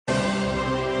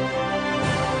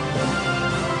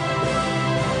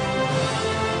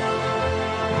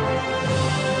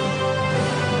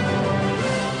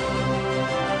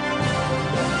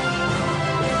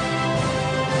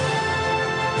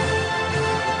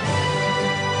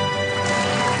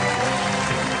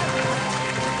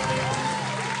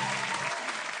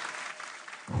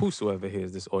Whosoever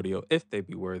hears this audio, if they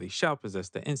be worthy, shall possess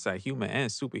the insight, human,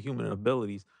 and superhuman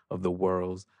abilities of the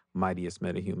world's mightiest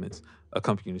metahumans.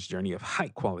 Accompanying this journey of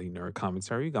high-quality nerd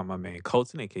commentary, you got my man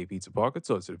Colton, a.k.a. Pizza Parker.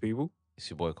 Talk to the people. It's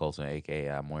your boy Colton,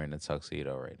 a.k.a. I'm wearing a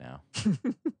tuxedo right now.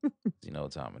 You know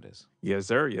what time it is. Yes,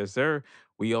 sir. Yes, sir.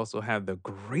 We also have the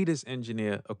greatest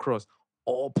engineer across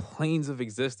all planes of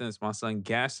existence, my son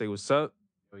Gas. Say what's up.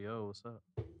 Yo, what's up?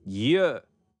 Yeah.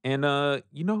 And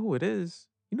you know who it is.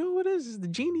 You know who it is. It's the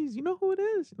Jeanies. You know who it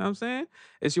is. You know what I'm saying?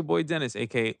 It's your boy Dennis,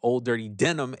 aka Old Dirty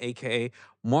Denim, aka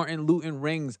Martin Luton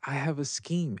Rings. I have a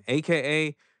scheme,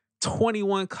 aka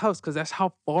 21 cuffs, because that's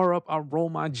how far up I roll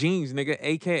my jeans, nigga.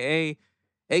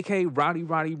 AKA Rowdy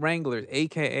Wranglers,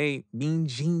 aka Mean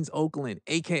Jeans Oakland,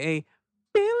 aka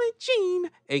Billie Jean,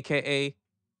 aka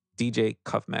DJ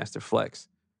Cuffmaster Flex.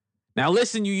 Now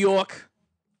listen, New York.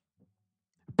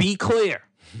 Be clear.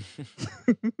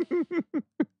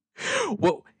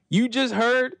 What you just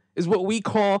heard is what we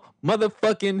call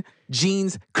motherfucking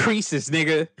jeans creases,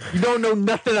 nigga. You don't know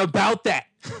nothing about that.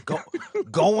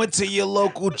 Go into your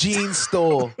local jeans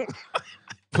store.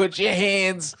 Put your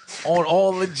hands on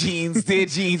all the jeans. Their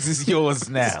jeans is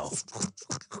yours now.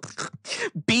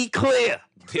 Be clear.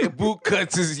 Their boot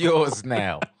cuts is yours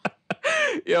now.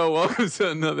 Yo, welcome to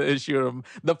another issue of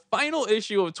the final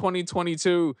issue of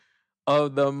 2022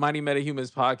 of the Mighty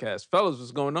Metahumans podcast. Fellas,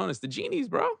 what's going on? It's the Jeanies,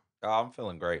 bro. Oh, I'm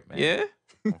feeling great, man. Yeah?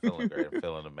 I'm feeling great. I'm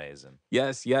feeling amazing.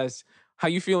 Yes. How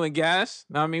you feeling, Gas?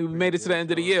 I mean, we made it to the end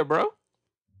of the year, bro.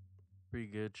 Pretty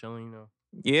good, chilling, you know.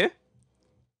 Yeah?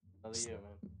 Another year,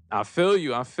 man. I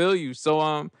feel you.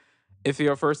 So, if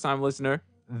you're a first-time listener,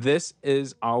 this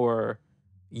is our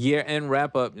year-end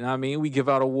wrap-up. You know what I mean? We give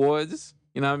out awards.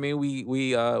 You know what I mean?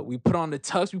 We put on the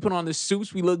tux, we put on the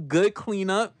suits, we look good, clean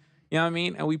up. You know what I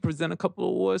mean? And we present a couple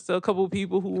of awards to a couple of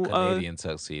people who Canadian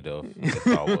tuxedo, if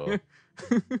I will.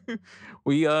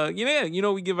 We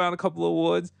we give out a couple of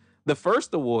awards. The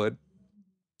first award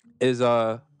is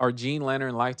our Gene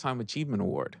Lantern Lifetime Achievement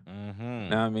Award. Mm-hmm. You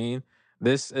know what I mean?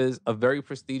 This is a very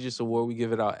prestigious award. We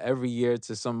give it out every year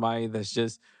to somebody that's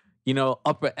just,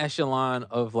 upper echelon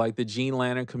of like the Gene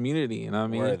Lantern community. You know what I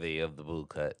mean? Worthy of the boot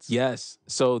cuts. Yes.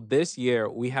 So this year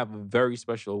we have a very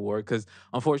special award because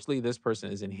unfortunately this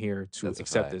person isn't here to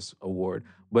accept this award.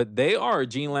 But they are a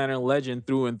Gene Lantern legend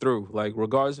through and through. Like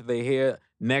regardless if they here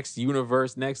next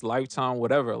universe, next lifetime,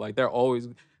 whatever. Like they're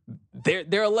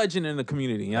a legend in the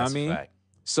community. You know what I mean? Fact.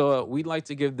 So we'd like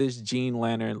to give this Gene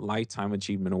Lantern Lifetime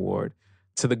Achievement Award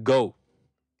to the GOAT.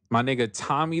 My nigga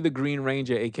Tommy the Green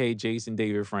Ranger, a.k.a. Jason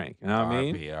David Frank. You know what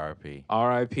I mean? R.I.P.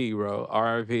 R.I.P., bro.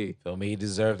 R.I.P. Feel me? He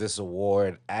deserved this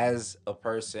award as a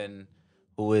person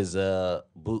who is a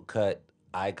bootcut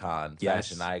icon,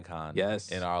 fashion icon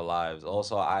in our lives.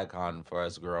 Also an icon for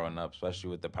us growing up,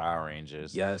 especially with the Power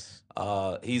Rangers. Yes.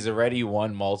 He's already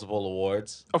won multiple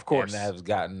awards. Of course. And has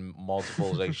gotten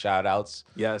multiple shout outs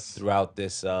throughout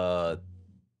this throughout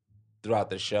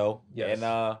the show. Yes.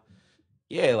 And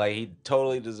he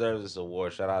totally deserves this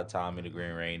award. Shout out Tommy the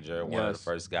Green Ranger, one of the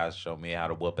first guys to show me how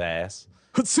to whoop ass.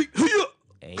 And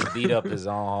he beat up his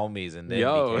own homies and then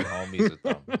became homies with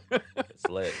them. It's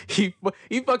lit. He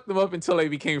fucked them up until they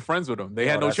became friends with him. They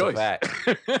had no choice. That's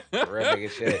a fact. Real nigga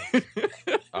shit.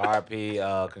 R.I.P.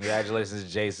 Congratulations to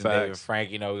Jason David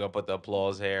Frank. We're going to put the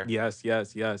applause here. Yes.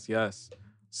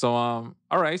 So, all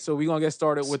right. So we're going to get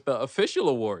started with the official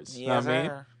awards. Yes, you know what I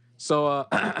mean?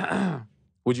 So,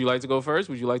 would you like to go first?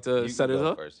 Would you like to set it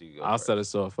up? I'll set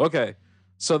us off. Okay.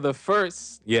 So the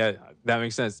first, that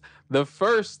makes sense. The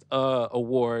first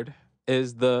award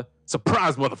is the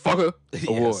Surprise Motherfucker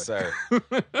Award. Yes, sir.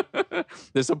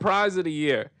 The surprise of the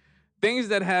year. Things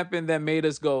that happened that made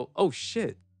us go, oh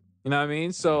shit. You know what I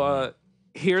mean? So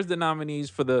here's the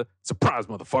nominees for the Surprise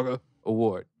Motherfucker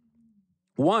Award.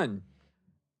 1,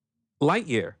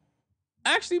 Lightyear.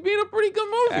 Actually being a pretty good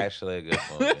movie. Actually a good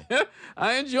movie.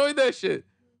 I enjoyed that shit.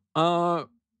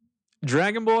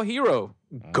 Dragon Ball Hero.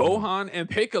 Gohan and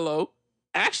Piccolo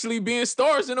actually being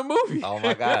stars in a movie. Oh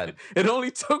my God. It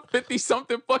only took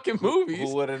 50-something fucking movies.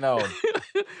 Who would have known?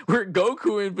 Where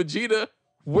Goku and Vegeta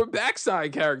were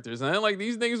backside characters. And like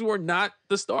these niggas were not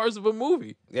the stars of a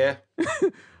movie. Yeah.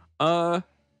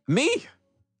 Me.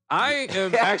 I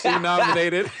am actually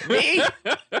nominated. Me?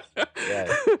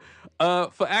 Yeah.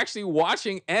 For actually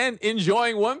watching and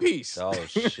enjoying One Piece. Oh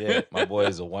shit, my boy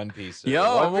is a One Piecer. Yo,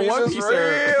 I'm a One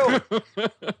Piecer.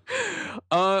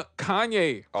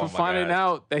 Kanye for finding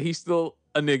out that he's still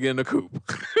a nigga in the coop.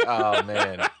 Oh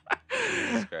man,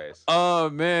 Jesus Christ. Oh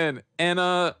man,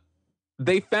 and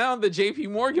they found the J.P.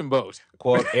 Morgan boat.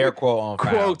 Quote, air quote on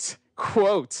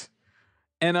quote.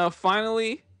 And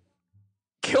finally,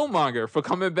 Killmonger for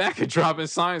coming back and dropping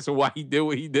science on why he did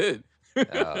what he did.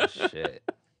 Oh shit.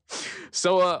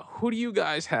 So who do you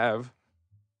guys have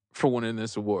for winning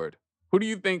this award? Who do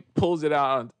you think pulls it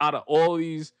out of all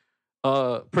these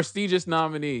prestigious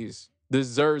nominees,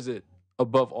 deserves it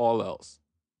above all else?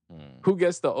 Who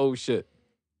gets the oh shit?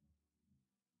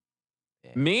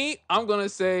 Yeah. Me, I'm gonna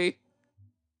say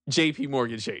JP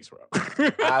Morgan Chase, bro.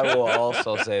 I will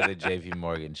also say the JP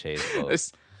Morgan Chase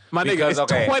vote. My nigga,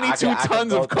 it's 22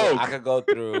 tons of coke. I could go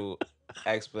through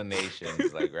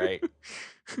explanations, like, right?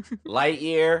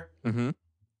 Lightyear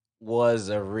was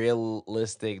a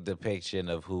realistic depiction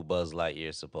of who Buzz Lightyear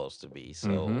is supposed to be.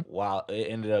 So while it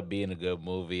ended up being a good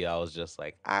movie, I was just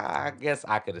like, I guess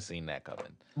I could have seen that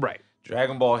coming. Right.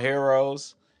 Dragon Ball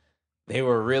Heroes, they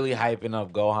were really hyping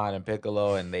up Gohan and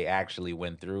Piccolo, and they actually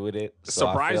went through with it. So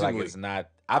surprisingly. I feel like it's not.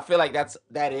 I feel like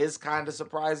that is kind of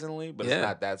surprisingly, but it's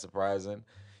not that surprising.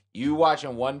 You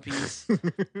watching One Piece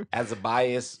as a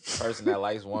biased person that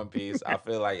likes One Piece, I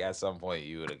feel like at some point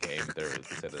you would have came through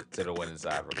to the winning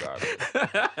side regardless.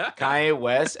 Kanye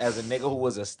West, as a nigga who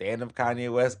was a stand-up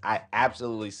Kanye West, I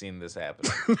absolutely seen this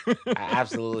happen. I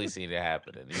absolutely seen it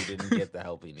happen, and he didn't get the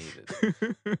help he needed.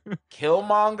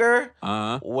 Killmonger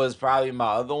was probably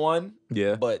my other one.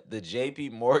 Yeah. But the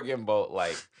JP Morgan vote,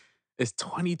 like, it's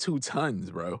 22 tons,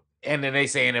 bro. And then they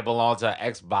saying it belonged to an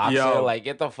ex-boxer. Yo, like,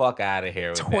 get the fuck out of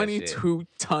here with 22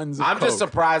 tons of I'm coke. just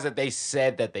surprised that they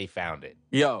said that they found it.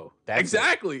 Yo, That's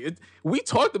exactly. We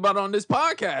talked about it on this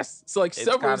podcast. It's like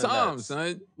several times.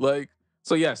 Son. Like,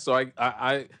 so yes, so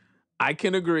I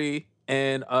can agree.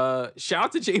 And shout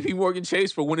out to JP Morgan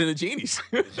Chase for winning the Jeanies.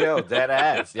 Yo, dead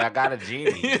ass. Y'all got a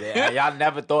genie. Y'all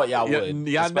never thought y'all would.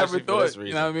 Y'all never thought.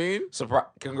 You know what I mean?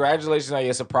 Congratulations on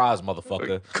your surprise,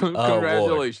 motherfucker.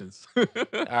 Congratulations. All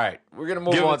right. We're going to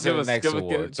move on to the next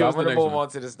award. So I'm going to move on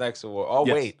to this next award. Oh,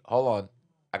 wait. Hold on.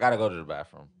 I got to go to the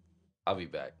bathroom. I'll be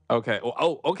back. Okay.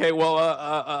 Oh, okay.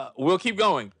 Well, we'll keep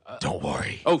going. Don't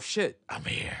worry. Oh, shit. I'm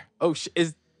here. Oh, shit.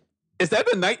 Is that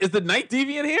the night? Is the night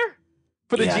deviant here?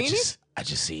 For the Jeanies? I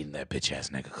just seen that bitch ass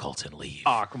nigga Colton leave.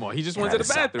 Oh, come on. He just went to the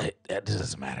bathroom. That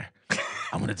doesn't matter.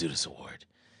 I'm going to do this award.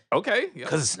 Okay.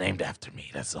 Because it's named after me.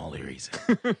 That's the only reason.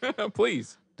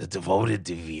 Please. The Devoted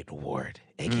Deviant Award,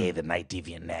 a.k.a. the Night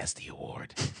Deviant Nasty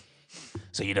Award.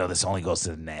 So, this only goes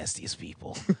to the nastiest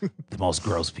people, the most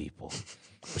gross people.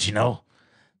 But,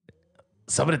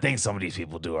 some of the things some of these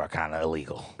people do are kind of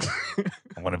illegal.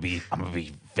 I'm gonna be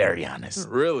very honest.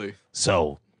 Really?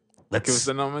 So, let's give us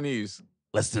the nominees.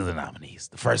 Let's do the nominees.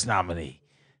 The first nominee,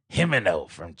 Himeno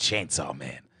from Chainsaw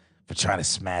Man, for trying to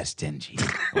smash Denji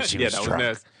when she was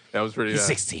drunk. That was pretty. He's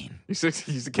 16. He's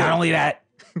 16. He's a kid. Not only that,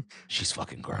 she's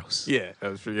fucking gross. Yeah,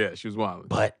 that was pretty. Yeah, she was wild.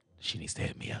 But she needs to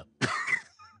hit me up.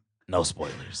 No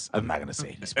spoilers. I'm not gonna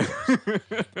say any spoilers.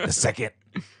 The second,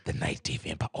 the Night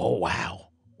Deviant. Oh wow.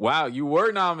 Wow, you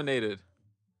were nominated.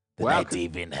 The Night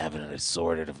Deviant having an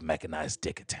assorted of mechanized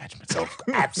dick attachments. Oh,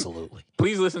 absolutely.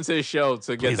 Please listen to the show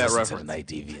to get that reference. To the Night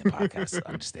Deviant podcast to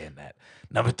understand that.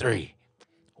 Number 3.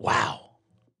 Wow.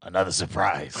 Another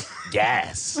surprise.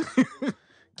 Gas.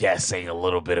 Gas saying a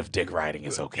little bit of dick riding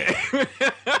is okay.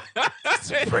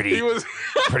 It's a pretty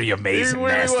amazing,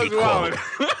 nasty quote.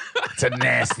 It's a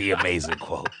nasty, amazing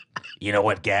quote. You know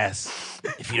what, Gas?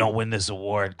 If you don't win this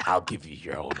award, I'll give you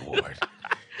your own award.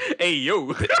 Hey,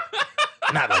 yo.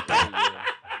 Not like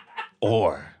that.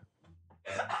 Or.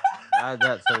 Add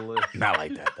that to the list. Not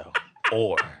like that, though.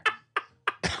 Or.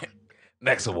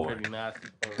 Next award.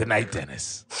 The Night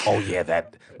Dentist. Oh, yeah,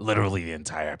 that literally the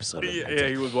entire episode of Yeah,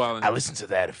 he was wilding. I listened to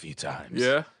that a few times.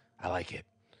 Yeah? I like it.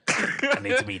 I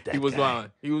need to meet that guy.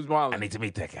 He was wilding. I need to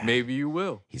meet that guy. Maybe you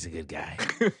will. He's a good guy.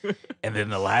 And then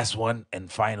the last one and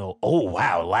final, oh,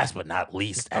 wow, last but not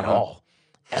least at all,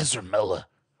 Ezra Miller.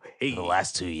 For the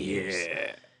last 2 years.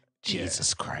 Yeah.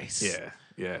 Jesus Christ.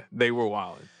 Yeah. They were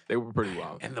wilding. They were pretty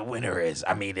wild. And the winner is,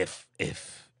 I mean,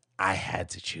 if I had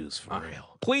to choose for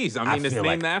real. Please, I mean, it's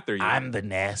named after you. I'm the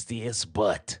nastiest,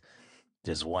 but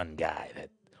there's one guy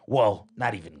well,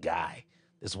 not even guy.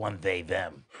 There's one they,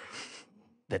 them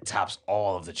that tops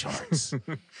all of the charts.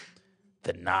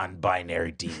 The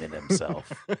non-binary demon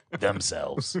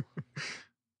themselves.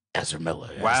 Ezra Miller.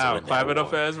 Wow, clap it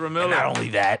up for Ezra Miller. And not only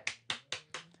that,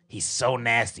 he's so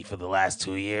nasty for the last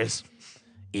 2 years.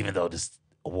 Even though this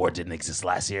award didn't exist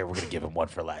last year, we're going to give him one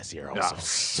for last year also.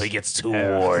 So he gets 2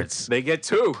 awards. They get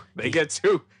 2. They get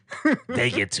 2. They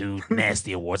get 2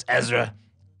 nasty awards. Ezra,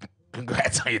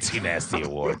 congrats on your 2 nasty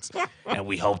awards. And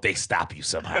we hope they stop you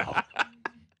somehow.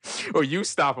 Or you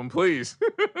stop them, please.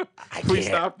 Please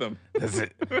stop them.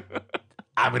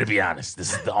 I'm going to be honest.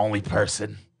 This is the only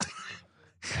person that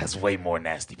has way more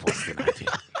nasty points than I do.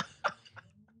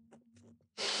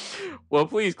 Well,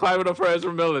 please clap it up for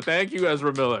Ezra Miller. Thank you,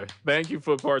 Ezra Miller. Thank you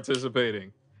for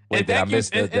participating. Wait, did I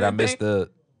miss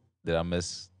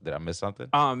something?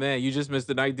 Oh man, you just missed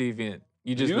the Night Deviant.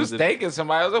 You was thanking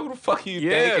somebody. I was like, who the fuck are you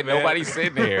thanking? Man. Nobody's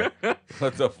sitting here.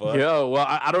 What the fuck? Yo, well,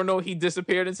 I don't know. He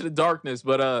disappeared into the darkness,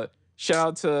 but shout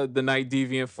out to the Night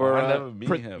Deviant for I never meet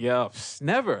him. Yeah,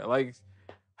 never. Like,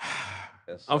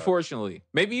 unfortunately,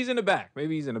 maybe he's in the back.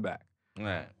 All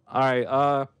right. All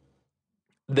right.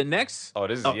 The next. Oh,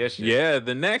 this is your shit. Yeah,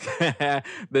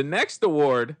 the next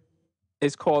award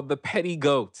is called the Petty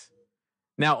Goat.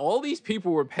 Now, all these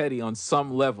people were petty on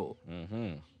some level.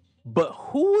 Mm-hmm. But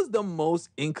who was the most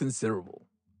inconsiderable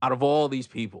out of all these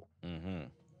people? Mm-hmm.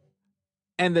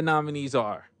 And the nominees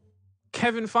are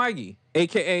Kevin Feige,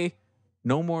 a.k.a.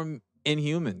 No More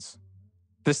Inhumans.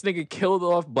 This nigga killed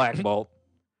off Black Bolt,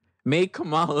 made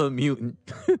Kamala a mutant,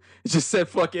 just said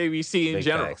fuck ABC in Big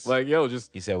general. facts. Like, yo,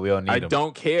 He said we don't need him. I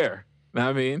don't care. Know what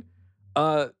I mean?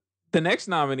 The next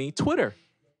nominee, Twitter.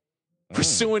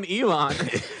 Pursuing Elon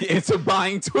into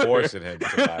buying Twitter. Forcing him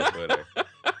to buy Twitter.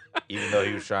 Even though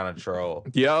he was trying to troll.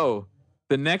 Yo,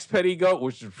 the next petty goat,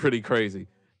 which is pretty crazy,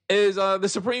 is the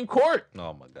Supreme Court.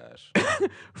 Oh my gosh.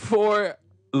 For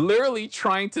literally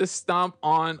trying to stomp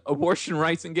on abortion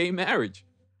rights and gay marriage.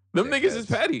 Them niggas is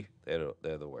petty. They're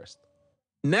the worst.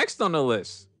 Next on the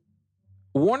list,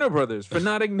 Warner Brothers for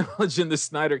not acknowledging the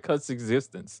Snyder Cut's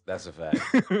existence. That's a fact.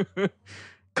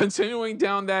 Continuing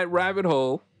down that rabbit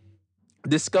hole,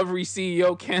 Discovery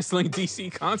CEO canceling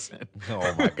DC content.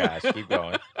 Oh my gosh, keep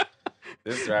going.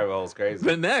 This rabbit hole is crazy.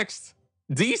 The next,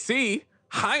 DC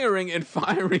hiring and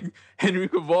firing Henry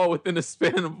Cavill within a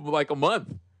span of like a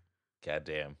month.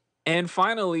 Goddamn. And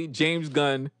finally, James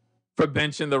Gunn for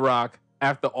benching The Rock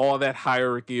after all that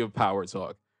hierarchy of power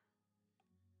talk.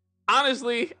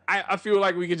 Honestly, I feel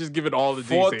like we could just give it all to DC.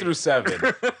 4 through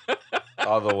 7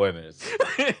 are the winners.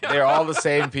 They're all the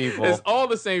same people. It's all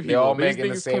the same people. They're all making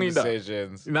the same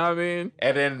decisions. You know what I mean?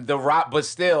 And then The Rock, but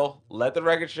still, let the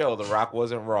record show The Rock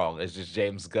wasn't wrong. It's just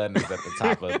James Gunn is at the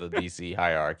top of the DC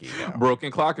hierarchy now.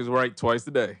 Broken clock is right twice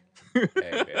a day.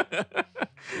 Hey,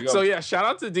 So yeah, shout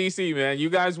out to DC, man. You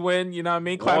guys win. You know what I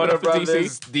mean? Clap Warner it up for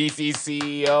Brothers, DC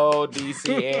CEO,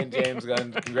 DC, and James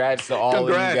Gunn. Congrats to all of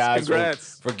you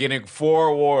guys for getting 4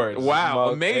 awards. Wow,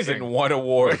 amazing. In one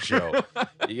award show.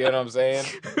 You get what I'm saying?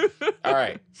 All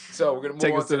right. So we're going to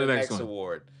move on to the next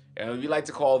award. And we like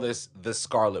to call this the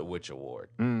Scarlet Witch Award.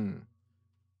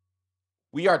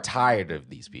 We are tired of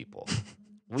these people.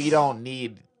 We don't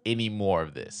need any more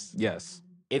of this. Yes.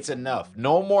 It's enough.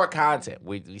 No more content.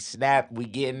 We snap. We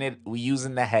getting it. We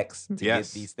using the hex to get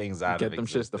these things out of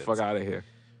existence. Get them shits the fuck out of here.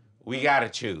 We got to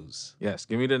choose. Yes.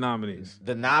 Give me the nominees.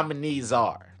 The nominees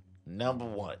are, number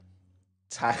 1,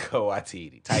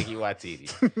 Taika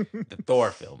Waititi. The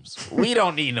Thor films. We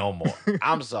don't need no more.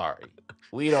 I'm sorry.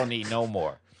 We don't need no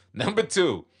more. Number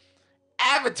 2,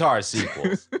 Avatar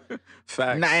sequels.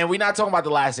 Facts. And we're not talking about The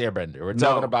Last Airbender. We're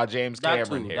talking about James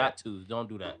Cameron here. That too. Don't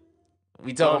do that.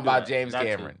 We talking about James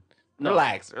Cameron. No.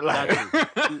 Relax. Relax,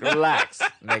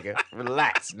 nigga.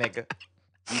 Relax, nigga.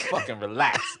 You fucking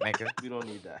relax, nigga. We don't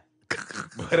need that.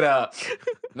 But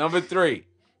number 3,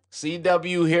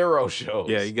 CW hero shows.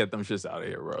 Yeah, you get them shits out of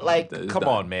here, bro. Like, come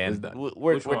on, man.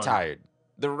 We're tired.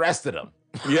 The rest of them.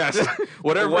 Yes.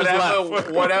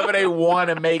 whatever they want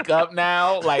to make up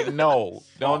now, like, no.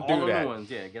 Don't do that. Ones,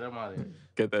 yeah, get them out of here.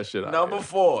 Get that shit out Number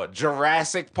 4,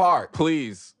 Jurassic Park.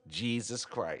 Please. Jesus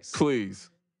Christ.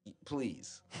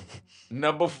 Please.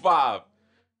 Number 5,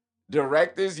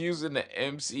 directors using the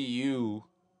MCU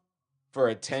for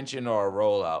attention or a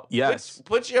rollout. Yes.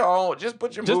 Put your own, just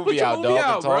put your movie out, dog,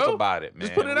 and talk about it, man.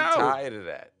 Just put it out. We're tired of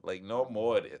that. Like, no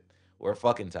more of it. We're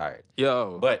fucking tired.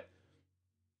 Yo. But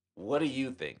what do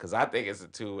you think? Because I think it's a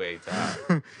two-way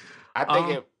tie. I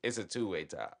think it's a two-way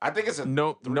tie. I think it's a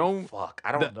no. Fuck,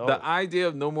 I don't know. The idea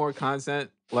of no more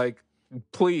content, like,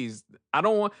 please, I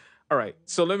don't want. All right,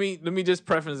 so let me just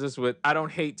preface this with, I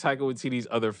don't hate Taika Waititi's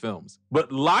other films,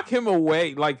 but lock him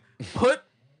away. Like, put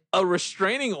a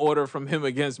restraining order from him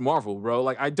against Marvel, bro.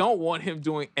 Like, I don't want him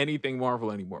doing anything Marvel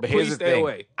anymore. But please stay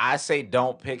away. I say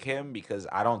don't pick him because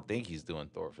I don't think he's doing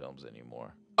Thor films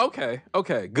anymore. Okay,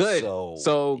 good.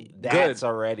 So that's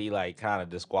already like kind of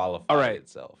disqualified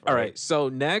itself. Right? All right. So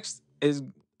next is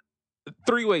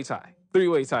three-way tie.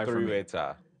 Three-way tie.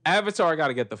 Avatar, I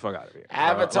gotta get the fuck out of here.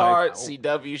 Avatar,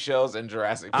 CW shows, and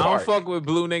Jurassic Park. I don't fuck with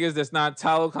blue niggas that's not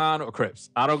Talokan or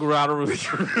Crips. I don't really.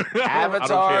 Avatar, I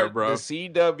don't care, bro. the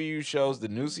CW shows, the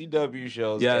new CW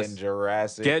shows, and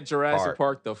Jurassic Get Jurassic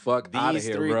Park the fuck out of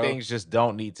here, bro. These three things just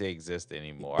don't need to exist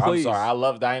anymore. Please. I'm sorry. I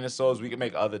love dinosaurs. We can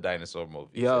make other dinosaur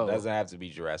movies. Yo. It doesn't have to be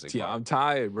Jurassic Park. Yeah, I'm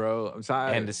tired, bro. I'm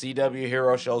tired. And the CW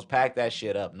hero shows, pack that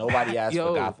shit up. Nobody asked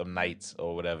for Gotham Knights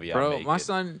or whatever y'all make.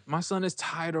 Bro, my son is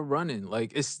tired of running.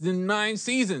 Like, it's the 9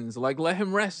 seasons. Like, let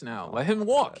him rest now. Let him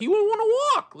walk. He wouldn't want to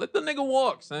walk. Let the nigga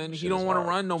walk, son. He don't want to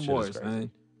run no more,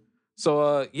 son.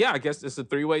 So, I guess it's a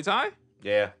 3-way tie.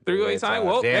 Yeah. 3-way tie.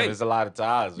 Well, damn, there's a lot of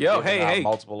ties. Yo, hey.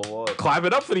 Multiple awards. Clap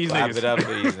it up for these niggas. Clap it up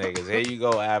for these niggas. Here you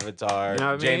go, Avatar. You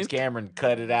know what James Cameron,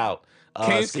 cut it out.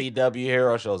 CW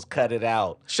hero shows, cut it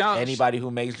out. Anybody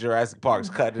who makes Jurassic Parks,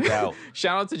 cut it out.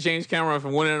 Shout out to James Cameron for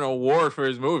winning an award for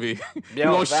his movie.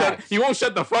 Yo, he won't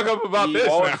shut the fuck up about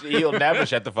this. He'll never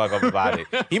shut the fuck up about it.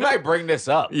 He might bring this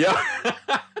up. Yeah.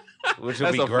 Which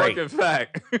would be great. That's a fucking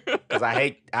fact. Because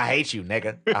I hate you,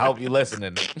 nigga. I hope you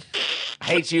listening. I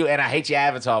hate you and I hate your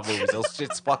Avatar movies. Those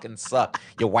shits fucking suck.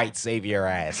 Your white savior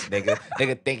ass, nigga.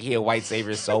 Nigga think he a white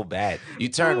savior so bad. You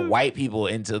turn white people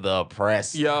into the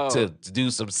oppressed to do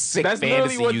some sick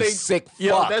fantasy. You sick fuck.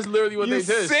 Yo, that's literally what they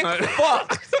did. Sick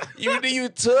fuck. You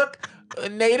took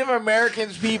Native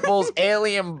Americans people's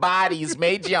alien bodies,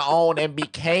 made your own, and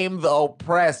became the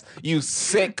oppressed. You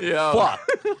sick fuck.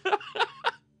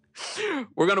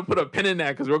 We're going to put a pin in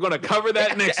that because we're going to cover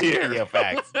that next year. Yeah,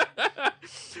 facts.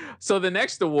 So the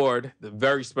next award, the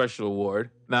very special award,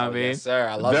 know what I mean? Yes, sir.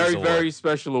 I love this award. Very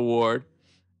special award.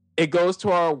 It goes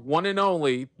to our one and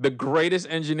only, the greatest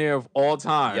engineer of all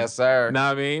time. Yes, sir. Know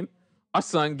what I mean? Our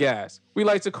son Gas. We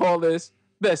like to call this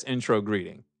best intro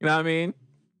greeting. You know what I mean?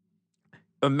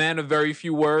 A man of very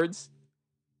few words,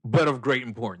 but of great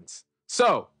importance.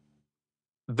 So,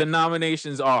 the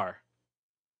nominations are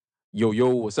Yo,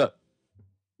 what's up?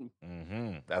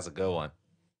 That's a good one.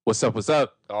 What's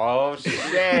up? Oh,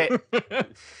 shit.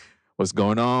 What's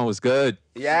going on? What's good?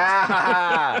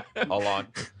 Yeah. Hold on.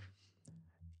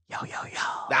 Yo.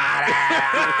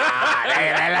 That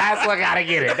last one gotta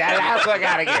get it.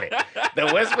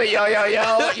 The whisper, yo.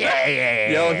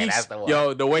 Yeah. That's the one.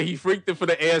 Yo, the way he freaked it for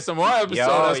the ASMR episode,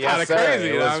 that's kind of crazy.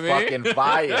 It was fucking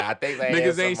fire. I think that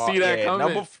niggas ain't see that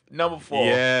coming. Number 4.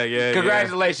 Yeah.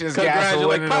 Congratulations, Gas, for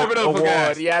winning an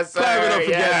award. Yes, sir. Clap it up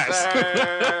for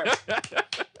Gas.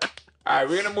 All right,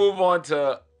 we're gonna move on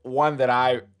to one that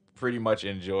I pretty much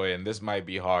enjoy, and this might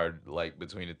be hard, like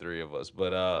between the three of us,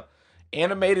 but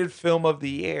animated film of the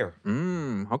year.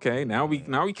 Okay. Now we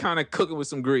kind of cooking with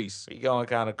some grease. We going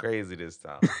kind of crazy this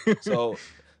time. So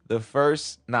the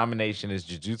first nomination is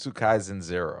Jujutsu Kaisen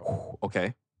 0.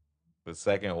 Okay. The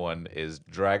second one is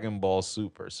Dragon Ball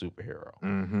Superhero.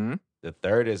 Mm-hmm. The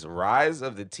third is Rise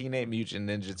of the Teenage Mutant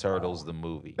Ninja Turtles, the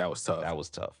movie. That was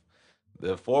tough.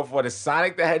 The fourth one is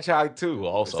Sonic the Hedgehog 2.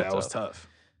 That was tough.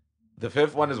 The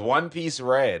fifth one is One Piece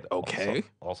Red. Okay.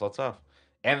 Also tough.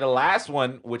 And the last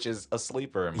one, which is a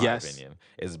sleeper in my opinion,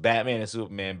 is Batman and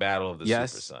Superman Battle of the Super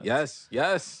Sons.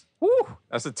 Yes. Woo!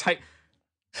 That's a tight.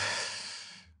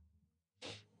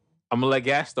 I'm gonna let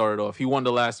Gas start it off. He won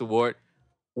the last award.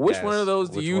 Which one of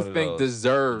those do you think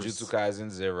deserves? Jujutsu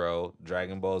Kaisen 0,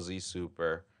 Dragon Ball Z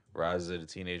Super, Rise of the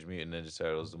Teenage Mutant Ninja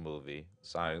Turtles the movie,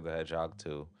 Sonic the Hedgehog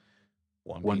 2,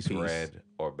 One Piece Red,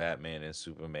 or Batman and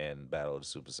Superman Battle of the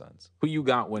Super Sons? Who you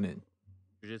got winning?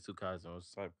 Jujutsu Kaisen was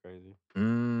type crazy.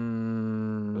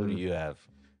 Who do you have?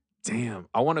 Damn,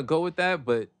 I want to go with that,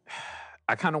 but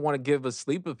I kind of want to give a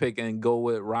sleeper pick and go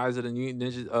with Rise of the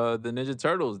Ninja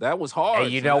Turtles. That was hard. Hey,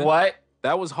 you know what?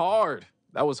 That was hard.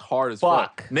 That was hard as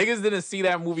fuck. Niggas didn't see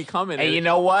that movie coming. Hey, you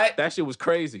know what? That shit was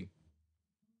crazy.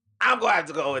 I'm going to have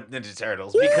to go with Ninja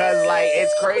Turtles because, like,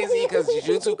 it's crazy because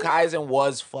Jujutsu Kaisen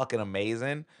was fucking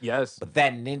amazing. Yes. But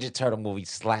that Ninja Turtle movie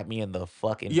slapped me in the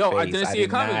fucking face. I didn't see it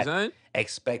coming, son.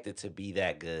 Expect it to be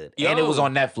that good. And it was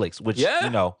on Netflix, which, you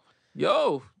know.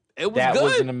 Yo, it was that good.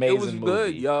 Was an amazing movie.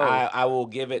 Good, yo. I will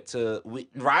give it to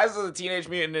Rise of the Teenage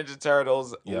Mutant Ninja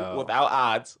Turtles without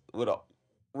odds.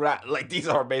 Like, these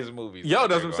are amazing movies. Yo,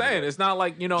 that's what I'm saying. It's not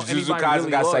like, Jujutsu Kaisen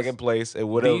really got second place. It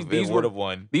would have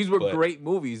won. These were great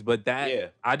movies, but I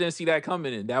didn't see that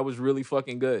coming, and that was really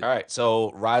fucking good. All right,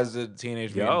 so Rise of the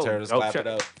Teenage Mutant Turtles, clap it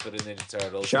up for the Ninja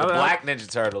Turtles. Shout the out. Black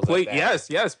Ninja Turtles. Please, yes,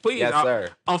 please. Yes, sir.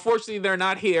 Unfortunately, they're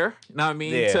not here. Know what I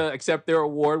mean? To accept their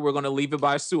award, we're going to leave it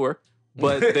by a sewer.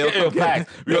 But they'll come get it.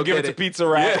 We'll give it to Pizza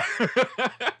Rat. Yeah.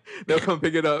 They'll come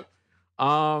pick it up.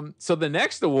 So the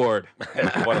next award.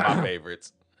 One of my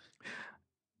favorites.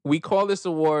 We call this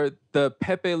award the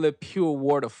Pepe Le Pew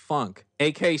Award of Funk,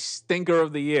 a.k.a. Stinker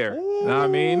of the Year. You know what I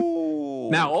mean?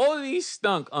 Now, all of these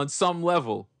stunk on some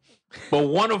level, but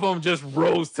one of them just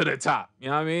rose to the top. You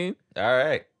know what I mean? All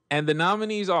right. And the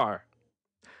nominees are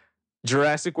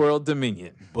Jurassic World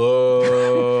Dominion.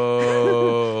 Boo.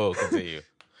 Continue.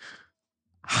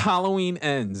 Halloween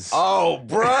Ends. Oh,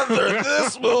 brother,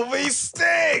 this movie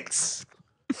stinks.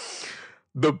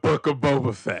 The Book of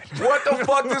Boba Fett. What the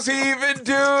fuck does he even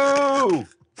do?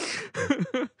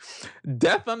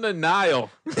 Death on the Nile.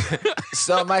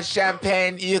 So much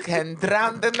champagne you can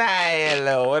drown the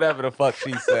Nile, or whatever the fuck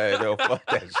she said. Yo, fuck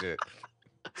that shit.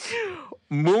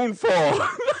 Moonfall.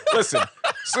 Listen,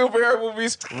 superhero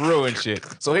movies ruin shit.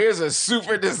 So here's a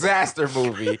super disaster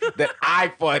movie that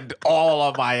I fund all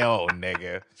on my own,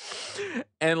 nigga.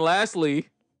 And lastly,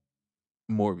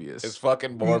 Morbius. It's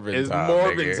fucking Morbid It's time.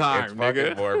 Morbid nigga. time, it's nigga.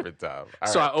 fucking Morbid time. All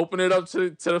so right. I open it up to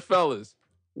the fellas.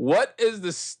 What is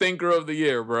the stinker of the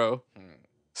year, bro?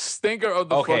 Stinker of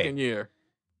the fucking year.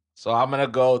 So I'm gonna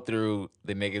go through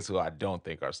the niggas who I don't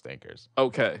think are stinkers.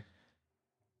 Okay.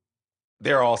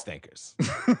 They're all stinkers.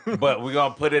 But we're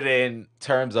gonna put it in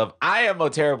terms of I am a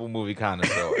terrible movie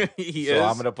connoisseur. So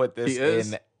I'm gonna put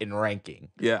this in ranking.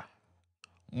 Yeah.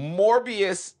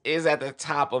 Morbius is at the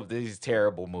top of these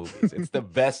terrible movies. It's the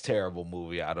best terrible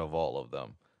movie out of all of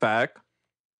them. Fact.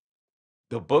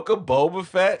 The Book of Boba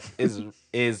Fett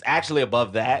is actually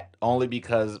above that only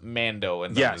because Mando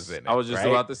and them is in it. I was just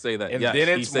about to say that. And yes, then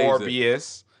it's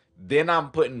Morbius. Then I'm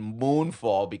putting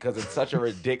Moonfall because it's such a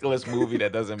ridiculous movie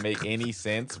that doesn't make any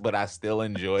sense, but I still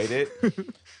enjoyed it.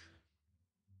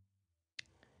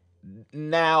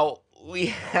 Now we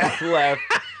have left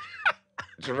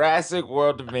Jurassic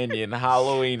World Dominion,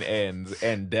 Halloween Ends,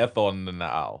 and Death on the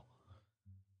Nile.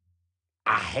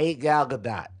 I hate Gal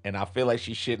Gadot, and I feel like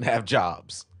she shouldn't have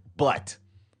jobs. But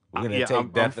we're gonna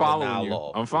take Death of the Nile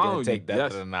off. I'm following you. Take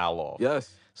Death of the Nile off.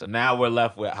 Yes. So now we're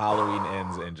left with Halloween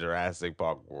Ends and Jurassic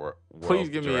Park World. Please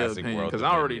give me your Jurassic opinion, World because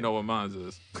I already Dominion. know what mine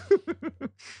is.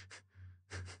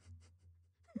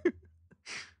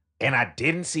 And I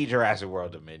didn't see Jurassic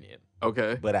World Dominion.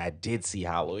 Okay. But I did see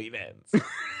Halloween Ends.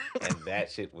 And that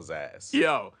shit was ass.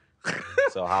 Yo.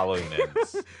 So Halloween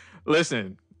Ends.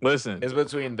 Listen. It's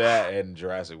between that and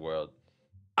Jurassic World.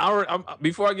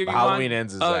 Before I give you Halloween mine,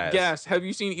 Ends is ass. Gas, have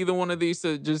you seen either one of these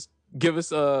to just give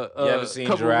us a You ever seen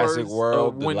couple Jurassic words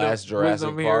World, of the last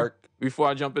Jurassic Park? Before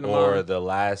I jump into or mine? the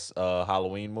last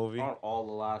Halloween movie? Aren't all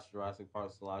the last Jurassic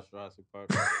Parks the last Jurassic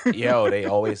Park? Yo, they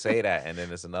always say that, and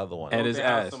then it's another one. And it's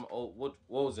ass. What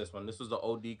was this one? This was the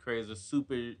OD craze, the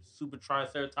super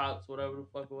triceratops, whatever the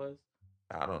fuck it was.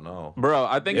 I don't know. Bro,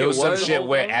 I think it was some shit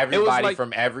where everybody like,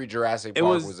 from every Jurassic Park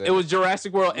was in it. It was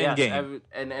Jurassic World Endgame.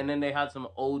 And then they had some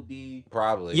OD.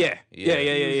 Probably. Yeah. Yeah.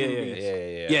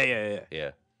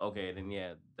 Okay, then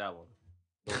that one.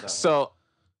 So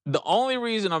the only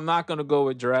reason I'm not gonna go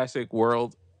with Jurassic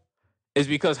World is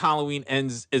because Halloween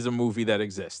Ends is a movie that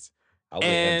exists.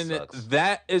 And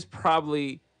that is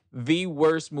probably the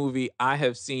worst movie I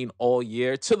have seen all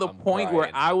year, to the point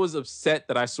where I was upset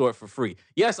that I saw it for free.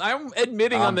 Yes, I'm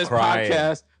admitting on this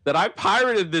podcast that I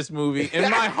pirated this movie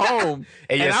in my home,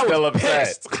 and I still was upset.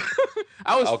 pissed.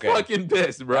 I was fucking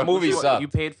pissed, bro. That movie sucked. You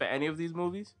paid for any of these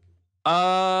movies?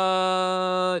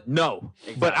 No.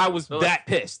 Exactly. But I was that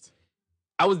pissed.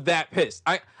 I was that pissed.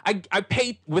 I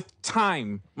paid with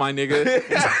time, my nigga.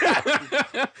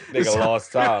 Nigga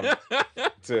lost time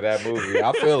to that movie.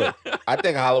 I feel it. I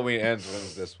think Halloween Ends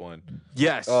wins this one.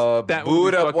 Yes. That boo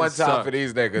it up one time sucked. for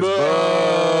these niggas.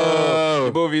 Boo!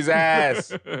 The movie's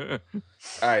ass. All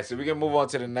right, so we can move on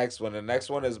to the next one. The next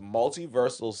one is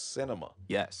multiversal cinema.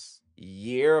 Yes.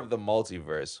 Year of the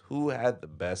multiverse. Who had the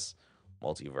best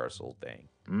multiversal thing?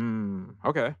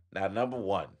 Okay. Now, number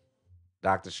one,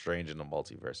 Doctor Strange in the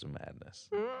Multiverse of Madness.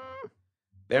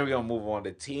 Then we're going to move on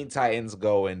to Teen Titans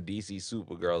Go and DC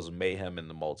Supergirl's Mayhem in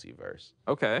the Multiverse.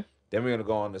 Okay. Then we're going to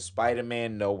go on to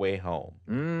Spider-Man No Way Home.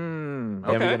 Then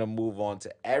we're going to move on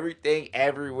to Everything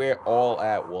Everywhere All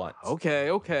at Once. Okay.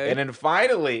 And then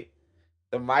finally,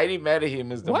 the Mighty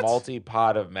Metahumans, the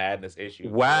Multi-Pod of Madness issue.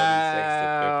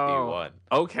 Wow.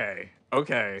 46 to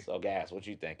 51. Okay. So, Gas, what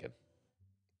you thinking?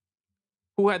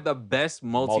 Who had the best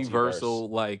multiversal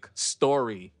like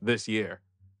story this year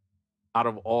out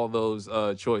of all those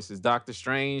choices? Doctor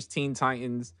Strange, Teen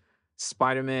Titans,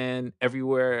 Spider-Man,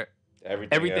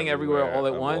 Everything Everywhere All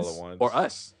at Once, or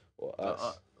us? Or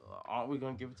us. Aren't we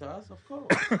gonna give it to us? Of course.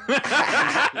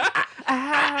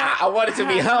 I wanted to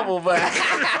be humble, but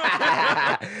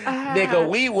nigga,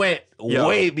 we went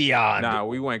way beyond. Nah,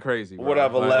 we went crazy. Bro.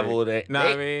 Whatever level that.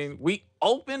 I mean, we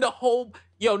opened a whole.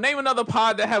 Yo, name another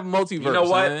pod that have multiverse. You know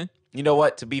what? Man. You know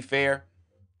what? To be fair,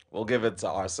 We'll give it to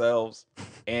ourselves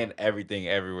and Everything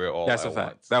Everywhere All That's at a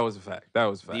fact. Once. That was a fact. That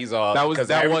was a fact. These are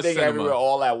because Everything Everywhere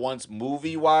All at Once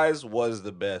movie wise was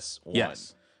the best one.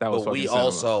 Yes, that was. But we cinema.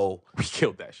 also we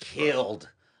killed that shit. Killed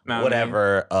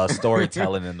whatever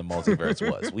storytelling in the multiverse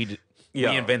was. We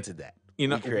invented that. You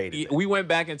know, we created it. We went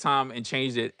back in time and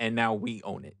changed it, and now we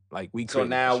own it. Like we. So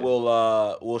now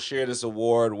we'll share this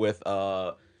award with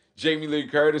Jamie Lee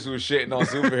Curtis, who was shitting on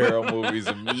superhero movies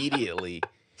immediately.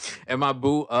 And my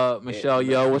boo, Michelle,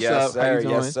 what's up? Sir, how you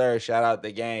doing? yes, sir. Shout out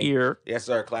the gang. Here. Yes,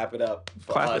 sir. Clap it up.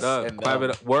 Clap it up. Clap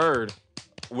it up. Word.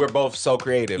 We're both so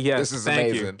creative. Yes, this is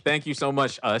amazing. You. Thank you so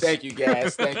much, us. Thank you,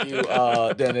 Gas. Thank you,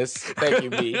 Dennis. Thank you,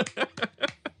 me.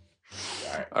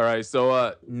 All right.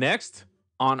 So next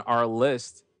on our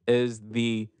list is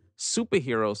the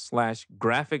superhero /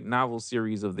 graphic novel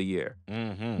series of the year.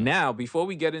 Mm-hmm. Now, before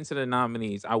we get into the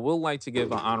nominees, I would like to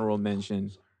give an honorable mention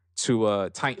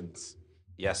to Titans.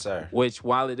 Yes, sir. Which,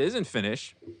 while it isn't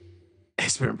finished,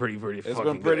 it's been pretty It's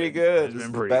been pretty good. It's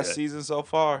been pretty best season so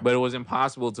far. But it was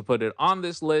impossible to put it on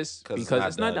this list because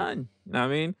it's not done. You know what I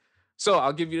mean? So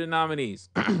I'll give you the nominees.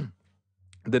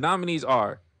 The nominees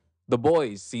are The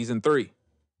Boys Season 3,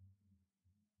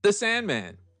 The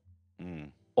Sandman,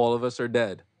 All of Us Are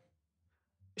Dead,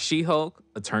 She-Hulk,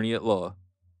 Attorney at Law,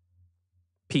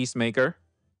 Peacemaker,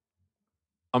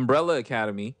 Umbrella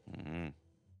Academy,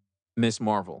 Miss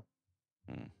Marvel.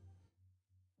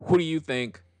 Who do you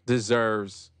think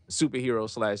deserves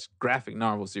superhero / graphic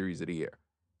novel series of the year?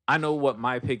 I know what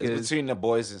my pick is. It's between The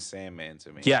Boys and Sandman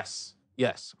to me. Yes.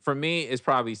 For me, it's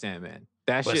probably Sandman.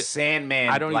 But shit, Sandman,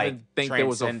 I don't even think there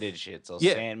was a shit. So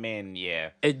Sandman,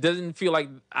 it doesn't feel like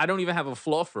I don't even have a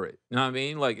flaw for it. You know what I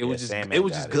mean? Like it was just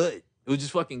good. It was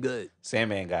just fucking good.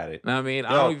 Sandman got it. You know what I mean?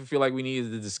 I don't even feel like we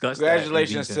needed to discuss.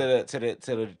 Congratulations to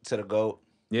the GOAT.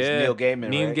 Yeah, Neil Gaiman.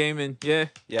 Neil Gaiman. Yeah.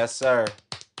 Yes, sir.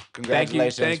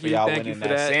 Congratulations for y'all winning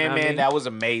that. Sandman, that was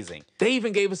amazing. They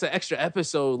even gave us an extra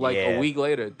episode like a week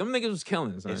later. Them niggas was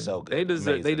killing us. It's so good.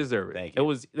 They deserve it. Thank you.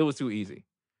 It was too easy.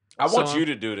 I want you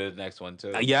to do the next one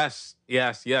too. Yes.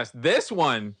 This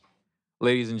one,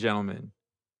 ladies and gentlemen,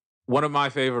 one of my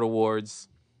favorite awards.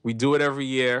 We do it every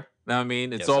year. Know what I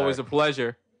mean? It's always a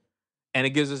pleasure. And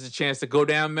it gives us a chance to go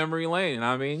down memory lane. You know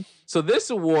what I mean? So this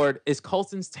award is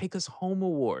Colton's Take Us Home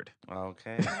Award.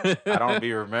 Okay. I don't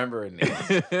be remembering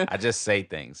these. I just say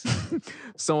things.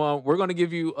 So we're going to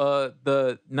give you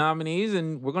the nominees,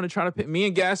 and we're going to try to pick. Me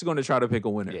and Gas are going to try to pick a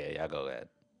winner. Yeah, y'all go ahead.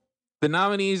 The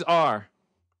nominees are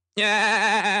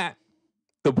the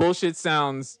bullshit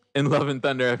sounds in Love and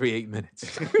Thunder every 8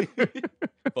 minutes.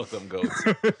 Fuck them goats.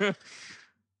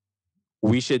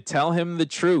 We should tell him the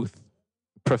truth.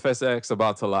 Professor X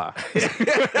about to lie.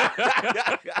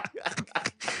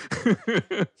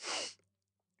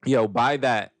 Yo, buy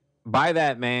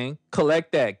that, man.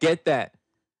 Collect that, get that.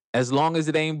 As long as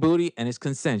it ain't booty and it's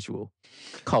consensual.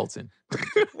 Colton.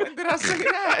 When did I say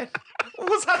that?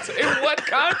 In what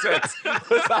context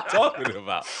was I talking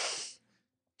about?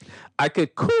 I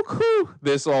could cuckoo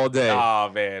this all day. Oh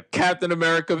man, Captain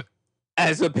America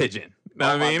as a pigeon. Know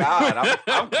what I mean? God,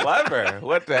 I'm clever.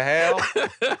 What the hell?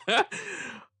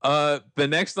 The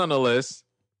next on the list,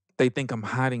 they think I'm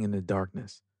hiding in the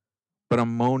darkness, but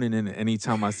I'm moaning in it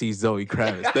anytime I see Zoe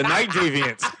Kravitz. The Night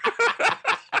Deviants.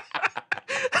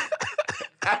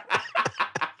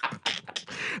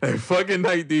 A fucking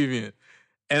Night Deviant.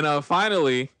 And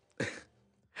finally,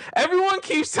 everyone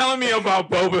keeps telling me about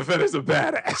Boba Fett as a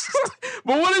badass.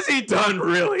 But what has he done,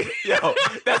 really? Yo,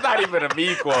 that's not even a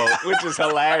me quote, which is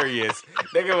hilarious.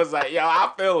 Nigga was like, yo,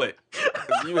 I feel it.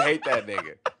 'Cause you hate that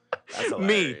nigga. That's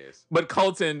hilarious. Me, but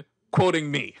Colton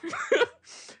quoting me.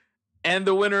 And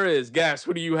the winner is, Gas,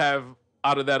 who do you have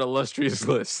out of that illustrious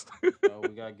list? We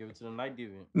gotta give it to the Night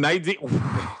Deviant. Night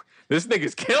Deviant. This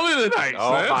nigga's killing tonight.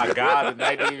 Oh man. my God, the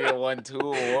Night Deviant won 2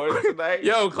 awards tonight.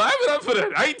 Yo, clap it up for the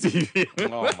Night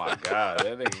Deviant. Oh my God,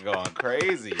 that nigga going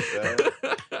crazy, son.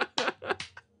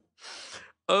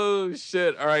 Oh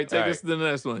shit! All right, take us to the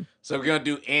next one. So we're gonna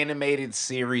do animated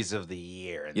series of the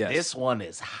year, and this one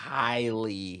is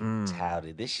highly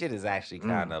touted. This shit is actually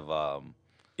kind of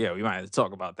yeah, we might have to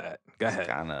talk about that. Go ahead.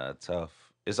 Kind of tough.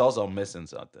 It's also missing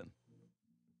something.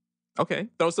 Okay,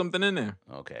 throw something in there.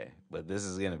 Okay, but this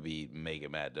is gonna be Make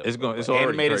It Mad. It's going. It's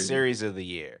animated crazy. series of the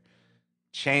year: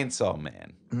 Chainsaw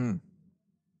Man,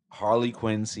 Harley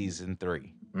Quinn season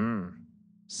 3,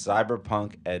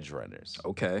 Cyberpunk Edge Runners.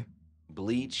 Okay.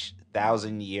 Bleach,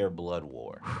 1,000-Year Blood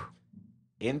War,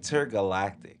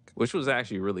 Intergalactic, which was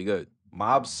actually really good.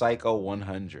 Mob Psycho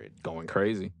 100, going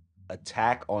crazy.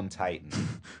 Attack on Titan,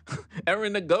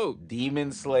 Eren the Goat,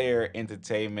 Demon Slayer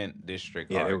Entertainment District.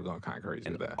 Yeah, they were going kind of crazy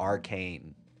with that.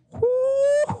 Arcane.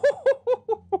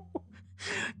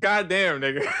 God damn,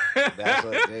 nigga. That's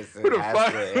what this Who the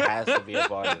fuck? it has to be a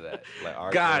part of that. Like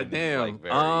Arcane God damn. is like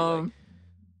very like.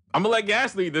 I'm gonna let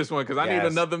Gas lead this one because I need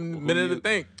another minute to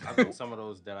think. I think some of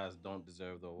those deadass don't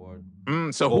deserve the award.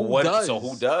 So who does? So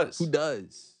who does? Who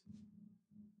does?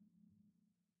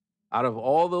 Out of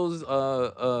all those,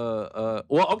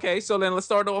 well, okay. So then let's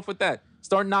start off with that.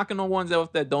 Start knocking on ones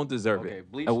off that don't deserve it. Okay,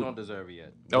 Bleach don't deserve it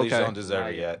yet. Bleach don't deserve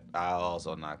it yet. I'll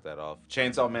also knock that off.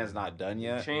 Chainsaw Man's not done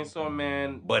yet. Chainsaw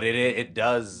Man, but it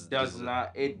does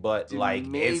not. It but like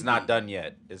maybe, it's not done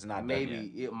yet. It's not maybe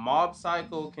done yet. Mob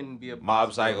Psycho can be a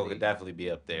Mob Psycho could definitely be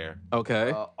up there.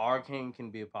 Okay. Arcane can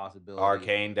be a possibility.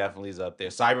 Arcane definitely is up there.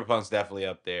 Cyberpunk's definitely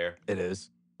up there. It is.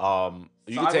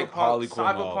 You can take Harley Quinn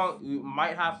off. You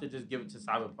might have to just give it to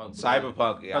Cyberpunk.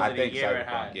 Cyberpunk, yeah, I think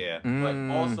Cyberpunk, yeah.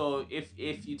 But also, if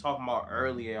you talking about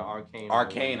earlier Arcane.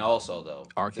 Arcane also though.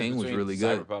 Arcane was really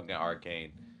good. Cyberpunk and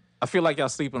Arcane. I feel like y'all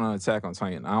sleeping on Attack on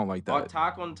Titan. I don't like that.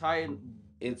 Attack on Titan.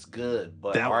 It's good,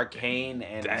 but Arcane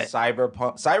and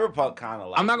Cyberpunk kind of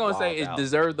like. I'm not gonna say it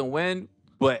deserved the win.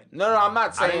 But no, I'm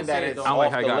not saying that it's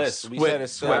off the list. We said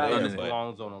it's still there. It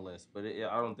belongs on the list, but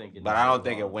I don't think it. But I don't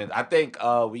think it wins. I think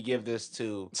we give this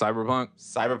to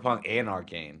Cyberpunk and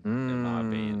Arcane. In my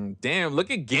opinion. Damn,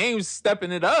 look at Games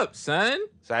stepping it up, son.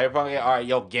 Cyberpunk, all right,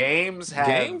 yo, Games have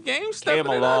came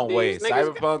a long way.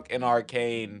 Cyberpunk and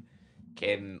Arcane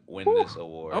can win this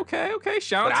award. Okay.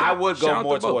 Shout out. But I would go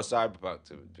more towards Cyberpunk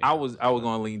too. I was going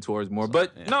to lean towards more,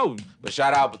 but no. But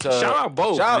shout out both.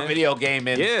 Shout out video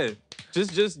gaming. Yeah.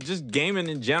 Just gaming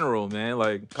in general, man.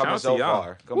 Like coming so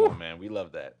far. Come on, man. We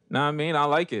love that. Nah, I mean, I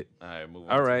like it. All right, move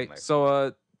on. All right.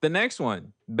 So the next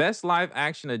one. Best live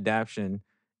action adaptation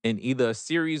in either a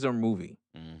series or movie.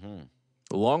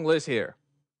 Long list here.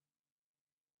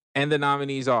 And the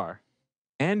nominees are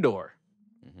Andor,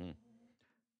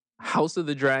 House of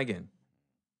the Dragon,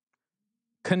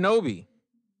 Kenobi,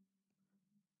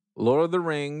 Lord of the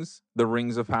Rings, The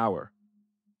Rings of Power,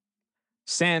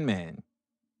 Sandman,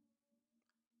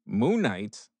 Moon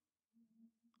Knight,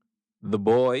 The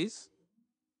Boys,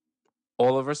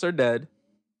 All of Us Are Dead,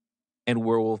 and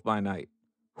Werewolf by Night.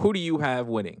 Who do you have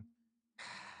winning?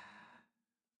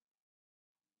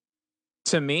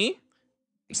 To me,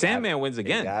 Sandman wins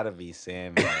again. It gotta be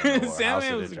Sandman or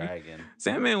House of the Dragon.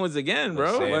 Sandman wins again,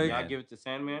 bro. Like, y'all give it to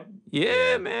Sandman?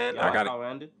 Yeah, man. Y'all like how it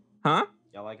ended? Huh?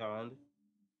 Y'all like how it ended?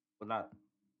 But not.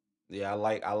 Yeah, I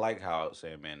like how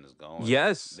Sandman is going.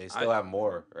 Yes. They still have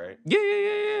more, right?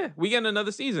 Yeah. We get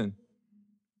another season.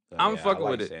 So, I'm fucking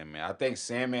with it. Sandman. I think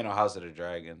Sandman or House of the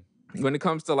Dragon. When it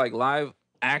comes to like live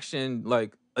action,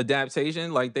 like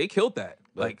adaptation, like they killed that.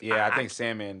 But, like yeah, I think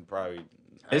Sandman probably.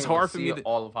 It's hard for me to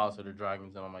all of House of the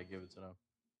Dragons, and I might give it to them.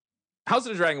 House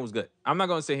of the Dragon was good. I'm not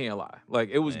gonna sit here and lie. Like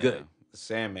it was good.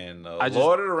 Sandman though.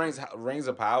 Lord of the Rings, Rings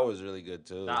of Power is really good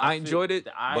too. I enjoyed it.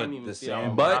 I didn't even see that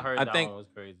one, but I heard that one was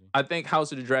crazy. I think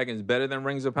House of the Dragon is better than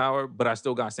Rings of Power, but I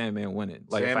still got Sandman winning.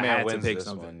 Like Sandman if I had wins to pick this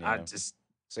something, one, yeah.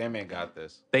 Sandman got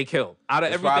this. They killed. Out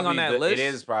of everything on that list, it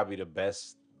is probably the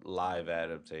best live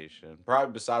adaptation.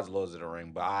 Probably besides Lords of the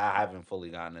Ring, but I haven't fully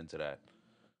gotten into that.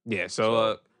 Yeah,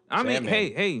 so I mean,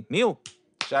 hey, Neil.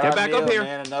 Get back up here.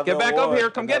 Get back up here.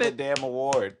 Come get it. Damn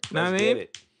award. Let's get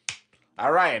it.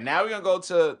 All right, now we're gonna go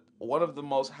to one of the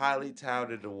most highly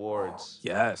touted awards,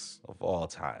 of all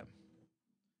time,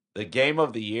 the Game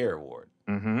of the Year award.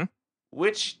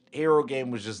 Which hero game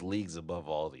was just leagues above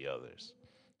all the others?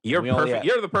 You're perfect.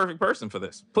 You're the perfect person for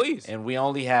this. Please. And we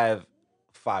only have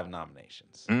 5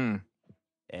 nominations. And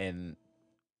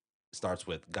it starts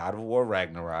with God of War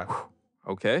Ragnarok.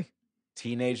 Okay.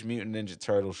 Teenage Mutant Ninja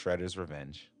Turtles Shredder's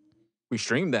Revenge. We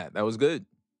streamed that. That was good.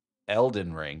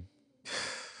 Elden Ring.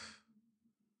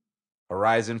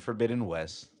 Horizon Forbidden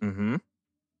West. And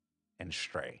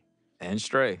Stray.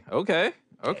 Okay.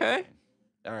 Damn.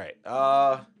 All right.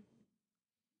 I'll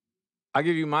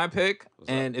give you my pick,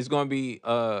 and it's going to be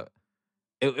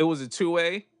it was a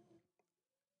 2-way.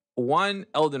 One,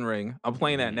 Elden Ring. I'm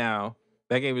playing that now.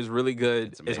 That game is really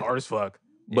good. It's hard as fuck,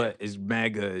 but it's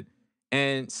mad good.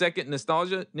 And second,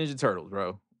 nostalgia, Ninja Turtles,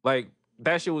 bro. Like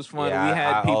that shit was fun. Yeah, we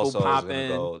had people popping.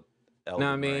 Know what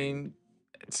I mean?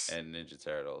 And Ninja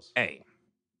Turtles. Hey,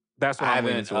 that's what I'm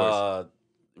leaning towards.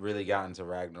 Really got into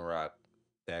Ragnarok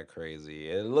that crazy.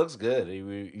 It looks good.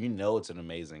 You know it's an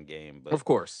amazing game. But of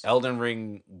course. Elden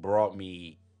Ring brought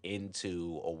me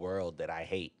into a world that I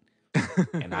hate.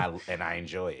 and I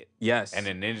enjoy it. Yes. And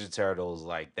then Ninja Turtles,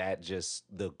 like that, just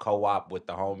the co-op with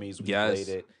the homies, we played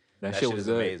it. That shit was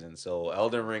amazing. So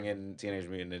Elden Ring and Teenage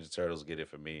Mutant Ninja Turtles get it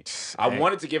for me. I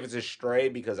wanted to give it to Stray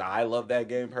because I love that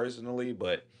game personally,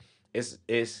 but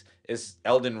It's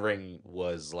Elden Ring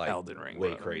was like Elden Ring, way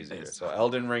bro. crazier. So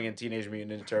Elden Ring and Teenage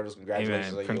Mutant Ninja Turtles,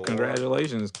 congratulations on your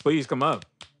congratulations. Please come up.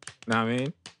 Know what I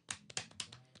mean?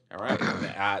 All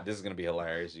right. This is going to be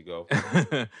hilarious. You go.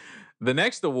 The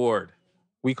next award,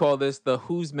 we call this the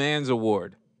Whose Man's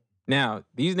Award. Now,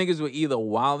 these niggas were either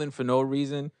wilding for no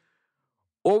reason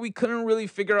or we couldn't really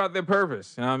figure out their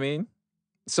purpose. You know what I mean?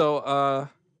 So,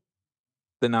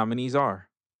 the nominees are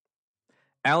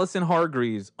Allison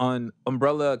Hargreaves on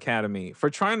Umbrella Academy for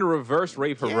trying to reverse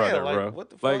rape her brother, like, bro. What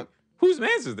the fuck? Like, whose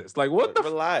man's is this? Like, what the?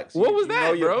 Relax. What was you that,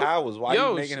 know your bro? powers. Why are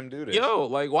you making him do this? Yo,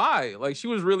 like, why? Like, she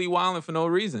was really wilding for no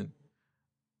reason.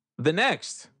 The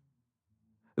next,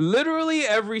 literally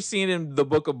every scene in the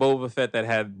book of Boba Fett that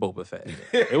had Boba Fett.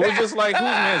 It was just like, whose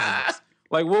man's is this?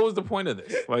 Like, what was the point of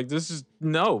this? Like, this is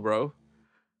no, bro.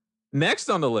 Next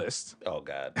on the list. Oh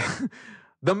God.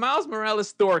 The Miles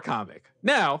Morales Thor comic.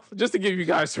 Now, just to give you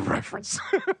guys some reference.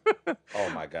 Oh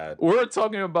my God. We're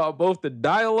talking about both the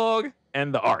dialogue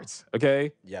and the art,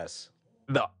 okay? Yes.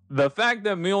 The fact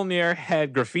that Mjolnir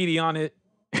had graffiti on it,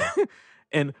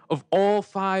 and of all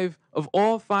five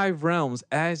realms,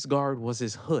 Asgard was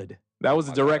his hood. That was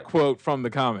a direct quote from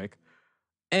the comic.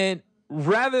 And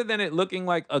rather than it looking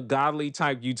like a godly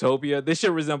type utopia, this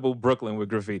should resemble Brooklyn with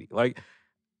graffiti. Like,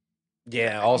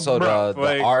 yeah, also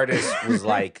the artist was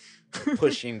like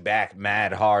pushing back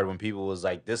mad hard when people was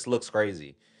like, this looks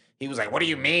crazy. He was like, what do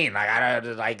you mean? Like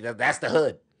that's the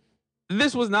hood.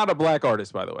 This was not a black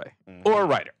artist, by the way, or a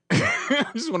writer. I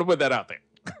just want to put that out there.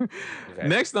 Okay.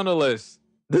 Next on the list,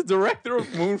 the director of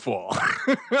Moonfall.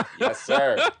 Yes,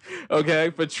 sir.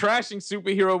 Okay, for trashing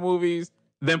superhero movies,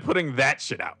 then putting that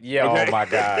shit out. Yeah, okay? Oh my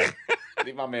God.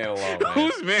 Leave my man alone, man.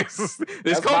 Whose man?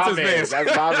 This That's my man.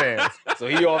 That's my man. So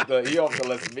he off the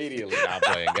list immediately. Not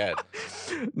playing good.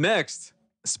 Next,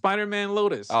 Spider-Man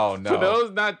Lotus. Oh no. For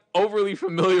those not overly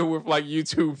familiar with like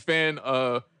YouTube fan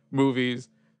movies,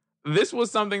 this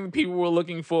was something people were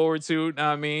looking forward to. Know what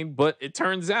I mean, but it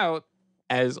turns out,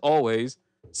 as always,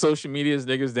 social media's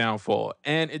niggas downfall,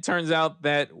 and it turns out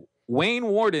that Wayne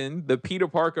Warden, the Peter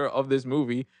Parker of this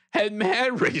movie, had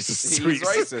mad racist tweets. He's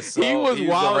racist. So he was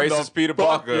wild. Racist Peter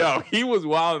Parker. Yo, he was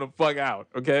wilding the fuck out.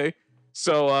 Okay,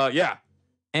 so yeah,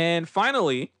 and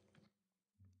finally,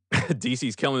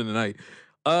 DC's killing tonight.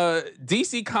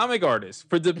 DC comic artist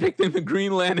for depicting the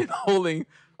Green Lantern holding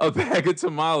a bag of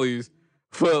tamales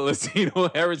for Latino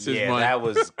Heritage Month.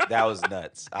 Yeah, that was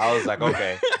nuts. I was like,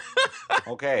 okay,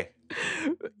 okay,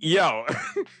 yo.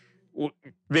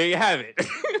 There you have it.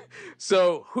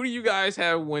 So, who do you guys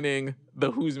have winning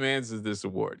the Whose Man's Is This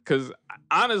award? Because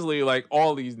honestly, like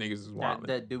all these niggas is wild.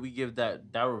 Did we give that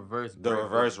reverse?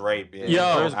 Reverse rape? Yeah.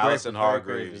 Yo, Allison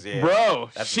Hargreaves. Yeah, bro,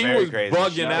 she was crazy.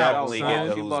 bugging out.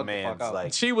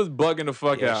 She was bugging the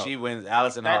fuck out. She wins.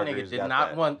 Allison Hargreaves did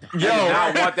not want. Yo, did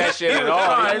not want that shit at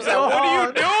all. He was like, "What are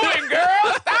you doing,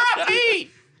 girl? Stop me!"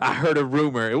 I heard a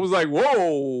rumor. It was like,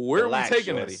 "Whoa, where are we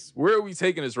taking this? Where are we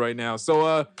taking this right now?" So,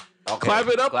 okay. Clap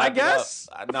it up, I guess.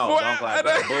 No, don't clap it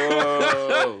up.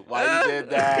 Boo. Why you did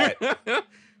that?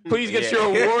 Please get your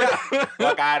award.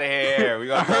 Fuck out of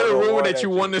here. I heard a rumor that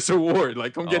you won this award.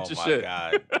 Like, come get your shit. Oh,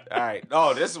 my God. All right.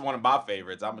 Oh, this is one of my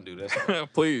favorites. I'm going to do this one.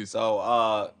 Please.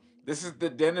 So, this is the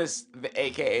Dennis, the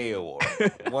AKA award.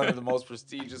 One of the most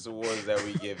prestigious awards that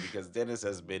we give because Dennis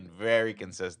has been very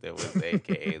consistent with the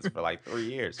AKAs for like 3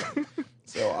 years.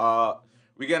 So,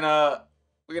 we're gonna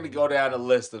go down a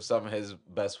list of some of his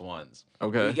best ones.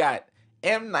 Okay. We got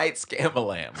M. Night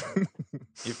Shyamalan.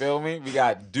 You feel me? We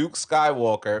got Duke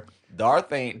Skywalker.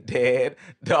 Darth ain't dead.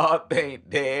 Darth ain't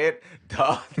dead.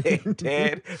 Darth ain't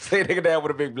dead. Say nigga down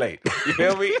with a big blade. You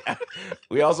feel me?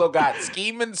 We also got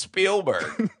Scheming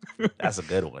Spielberg. That's a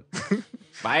good one.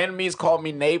 My enemies call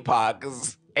me Napod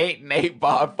because ain't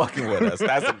Napod fucking with us.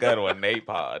 That's a good one,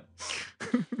 Napod.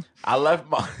 I let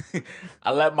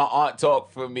my aunt talk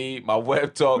for me, my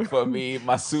web talk for me,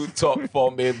 my suit talk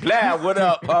for me. Blah, what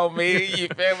up, homie? You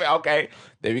feel me? Okay.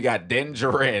 Then we got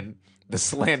Dengerin, the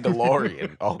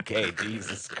Slandalorian. Okay,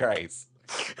 Jesus Christ.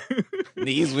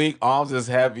 Knees weak, arms is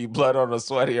heavy, blood on the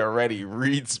sweaty already.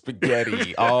 Reed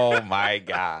spaghetti. Oh my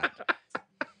God.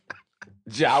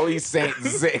 Jolly Saint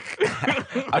Zick.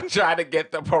 I'm trying to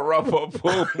get the parappa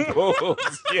boom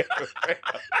booms. Yeah.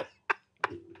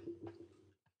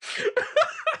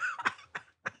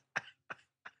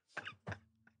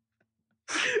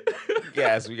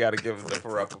 Yes, we gotta give him the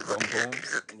parappa boom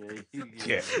booms.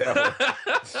 Yeah,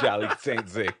 Jolly Saint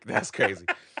Zick. That's crazy.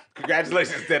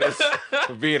 Congratulations, Dennis,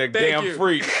 for being a damn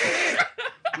freak.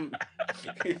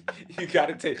 You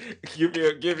gotta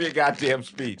give your goddamn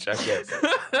speech, I guess.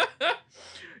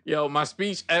 Yo, my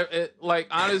speech, like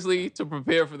honestly, to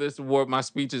prepare for this award, my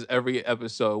speech is every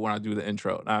episode when I do the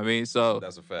intro. Know what I mean, so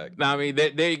that's a fact. Know what I mean,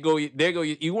 there you go. There you go.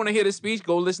 You want to hear the speech?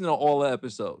 Go listen to all the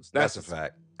episodes. That's a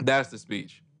fact. That's the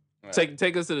speech. Right.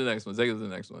 Take us to the next one. Take us to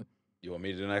the next one. You want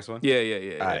me to do the next one?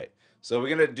 Yeah. All right. So we're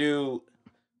gonna do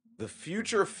the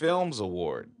Future Films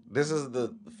Award. This is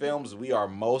the films we are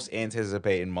most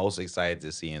anticipating, most excited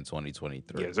to see in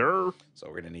 2023. Yes, sir. So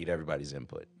we're gonna need everybody's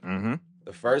input. Mm-hmm.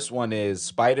 The first one is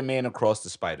Spider-Man Across the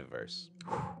Spider-Verse.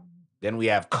 Then we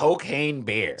have Cocaine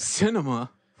Bear. Cinema.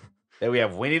 Then we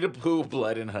have Winnie the Pooh,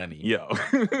 Blood and Honey. Yo.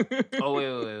 Oh,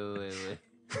 wait.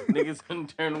 Niggas gonna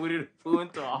turn Winnie the Pooh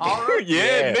into a horror?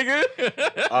 Yeah,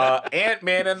 nigga.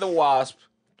 Ant-Man and the Wasp,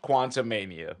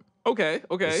 Quantumania. Okay.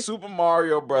 The Super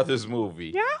Mario Brothers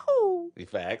movie. Yahoo!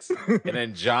 Facts. And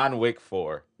then John Wick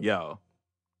 4. Yo.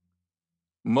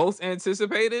 Most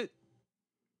anticipated?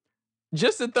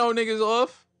 Just to throw niggas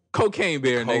off? Cocaine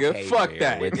Bear, nigga. Fuck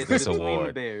that. Wins this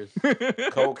award. Bears.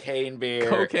 Cocaine Bear.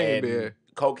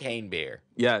 Cocaine Bear.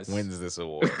 Yes. Wins this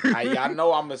award. I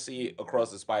know I'm going to see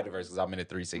Across the Spider-Verse because I'm in a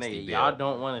 360 deal. Y'all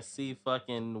don't want to see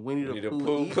fucking Winnie the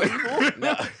Pooh.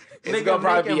 No, it's going to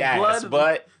probably be ass,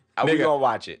 but we going to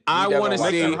watch it. I want to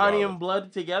see Honey and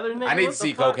Blood together, nigga. I need to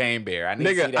see Cocaine Bear. I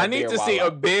need to see a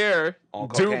bear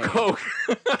do coke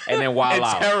and then wild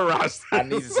out. Terrorize. I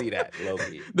need to see that,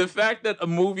 low-key. The fact that a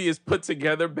movie is put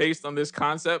together based on this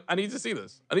concept, I need to see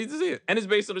this. I need to see it. And it's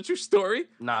based on a true story.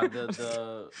 Nah, what's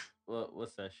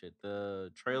that shit?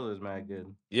 The trailer's mad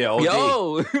good. Yeah, OG.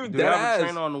 Yo, do they have a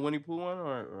trailer on the Winnie Pooh one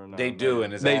or not? They do,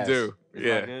 and they do. It's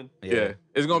good? Yeah.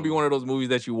 It's gonna be one of those movies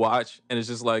that you watch, and it's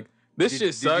just like this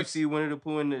shit sucks. Did you see Winnie the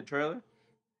Pooh in the trailer?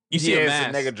 You see a mask.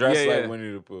 It's a nigga dressed like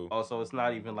Winnie the Pooh. Oh, so it's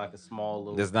not even like a small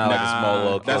little. It's not like a small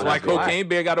little. That's why Cocaine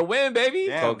Bear got to win, baby.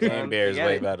 Damn, Cocaine Bear is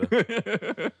way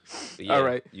better. All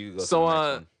right. You go.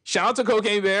 So shout out to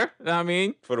Cocaine Bear. You know what I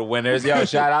mean, for the winners, yo,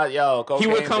 shout out, Cocaine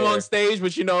he would come Bear on stage,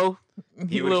 but he a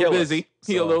little busy.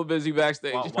 He a little busy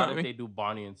backstage. Why didn't they do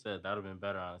Barney instead? That'd have been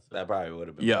better, honestly. That probably would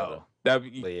have been better.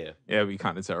 That'd be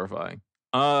kind of terrifying.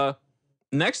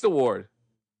 Next award,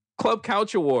 Club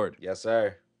Couch Award. Yes,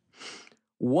 sir.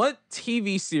 What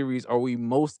TV series are we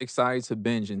most excited to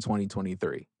binge in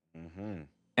 2023? Mm-hmm.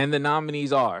 And the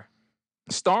nominees are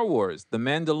Star Wars, The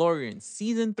Mandalorian,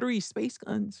 Season 3, Space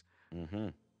Guns,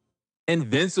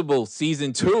 Invincible,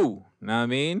 Season 2, know what I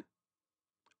mean?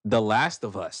 The Last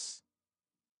of Us,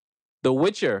 The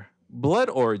Witcher, Blood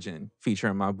Origin,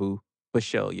 featuring my boo,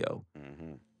 Michelle Yeoh,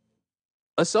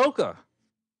 Ahsoka,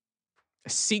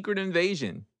 Secret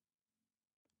Invasion,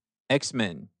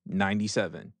 X-Men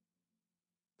 97.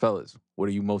 Fellas, what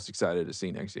are you most excited to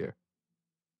see next year?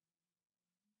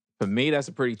 For me, that's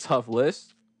a pretty tough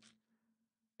list.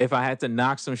 If I had to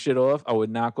knock some shit off, I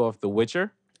would knock off The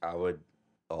Witcher. I would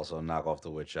also knock off The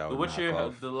Witcher. The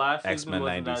Witcher, the last X-Men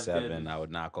 97. I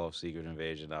would knock off Secret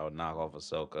Invasion. I would knock off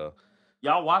Ahsoka.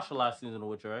 Y'all watched the last season of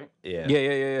Witcher, right?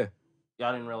 Yeah.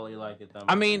 Y'all didn't really like it that much.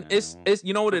 I mean, it's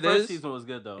you know what it is. The first season was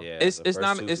good though. Yeah, it's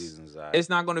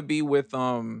not going to be with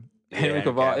Henry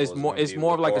Cavill. It's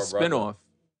more of like a spinoff.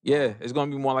 Yeah, it's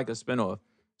going to be more like a spinoff.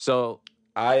 So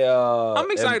I'm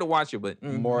excited to watch it, but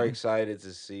more excited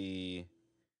to see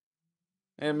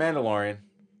Mandalorian.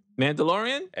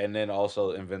 Mandalorian, and then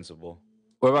also Invincible.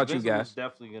 What about you guys?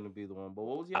 Definitely going to be the one. But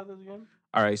what was the others again?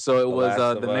 All right, so it was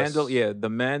the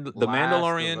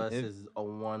Mandalorian. This is a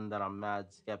one that I'm mad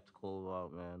skeptical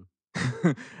about, man.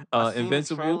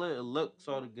 Invincible. The trailer, it looked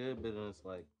sort of good, but then it's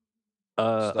like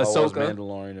Ahsoka,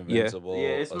 Mandalorian, Invincible. Yeah,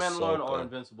 it's Mandalorian or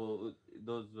Invincible.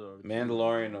 Those are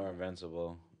Mandalorian or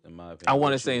Invincible, in my opinion. I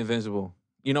want to say Invincible.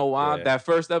 You know why? Yeah. That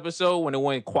first episode when it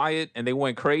went quiet and they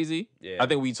went crazy. Yeah. I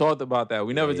think we talked about that.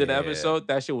 We never did the episode.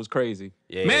 That shit was crazy.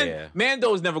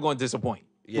 Mando is never going to disappoint.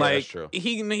 Yeah, that's true.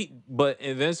 But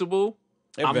Invincible.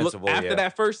 After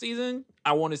that first season,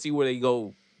 I want to see where they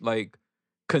go. Like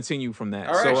continue from that.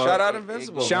 All right, shout out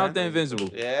Invincible. Shout out to Invincible.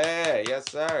 Yeah,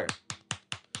 yes sir.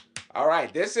 All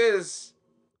right, this is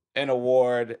an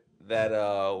award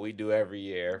that we do every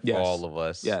year for all of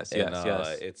us. Yes.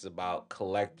 It's about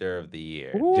Collector of the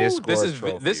Year. Ooh,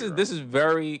 this is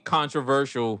very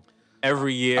controversial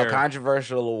every year. A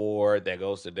controversial award that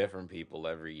goes to different people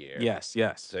every year. Yes.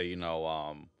 So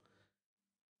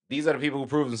these are the people who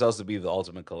prove themselves to be the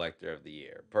ultimate collector of the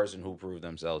year. Person who proved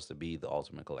themselves to be the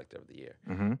ultimate collector of the year.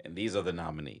 Mm-hmm. And these are the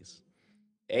nominees.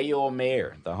 Ayo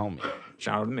Mayor, the homie.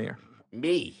 Shout out to Mayor.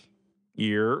 Me.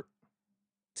 Year.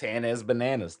 Tana's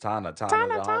Bananas. Tana the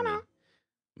homie.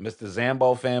 Mr.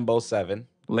 Zambo Fanbo 7.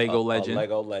 Lego Legend.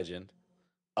 Lego Legend.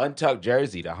 Untucked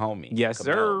Jersey, the homie. Yes,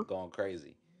 sir. Going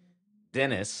crazy.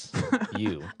 Dennis,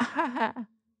 you.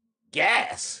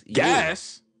 Gas.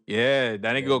 Gas. Yeah,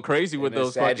 that nigga go crazy with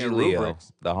those fucking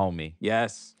rubrics. The homie.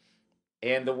 Yes.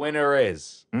 And the winner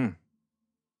is, and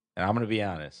I'm gonna be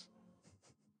honest,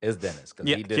 it's Dennis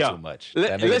because he did too much.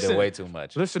 That nigga did way too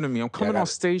much. Listen to me. I'm coming on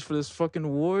stage for this fucking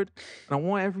award, and I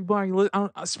want everybody, I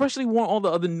especially want all the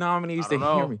other nominees to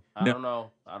hear me. I don't know.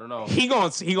 He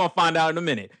gonna find out in a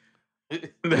minute.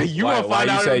 You gonna find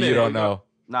out in a minute. You don't know?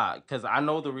 Nah, because I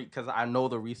know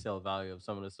the resale value of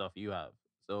some of the stuff you have.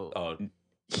 So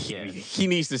he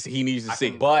needs to see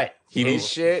it. But his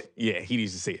shit, he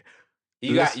needs to see it.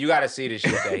 You got to see the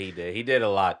shit that he did. He did a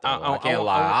lot though. I can't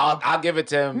lie. I'll give it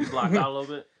to him. He blocked out a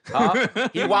little bit.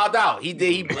 He wilded out. He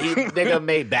nigga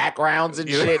made backgrounds and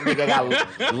shit. Nigga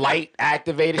got light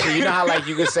activated shit. You know how like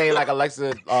you could say like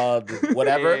Alexa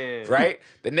whatever, right?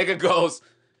 The nigga goes,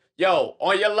 yo,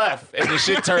 on your left, and the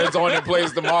shit turns on and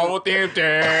plays the Marvel theme.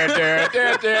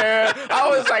 I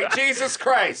was like, Jesus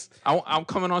Christ. I'm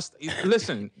coming on.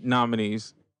 Listen,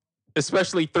 nominees.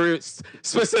 Specifically three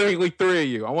of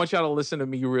you. I want y'all to listen to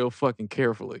me real fucking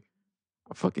carefully.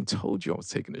 I fucking told you I was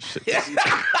taking this shit.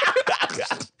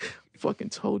 Fucking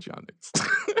told y'all niggas.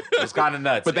 It's kind of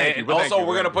nuts. But thank you. Also,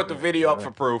 we're gonna put the video up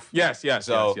for proof. Yes, yes,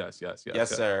 sir.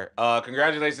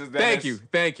 Congratulations, Dennis.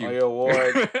 Thank you. On your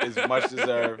award is much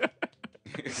deserved.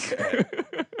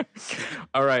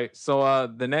 All right. So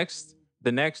the next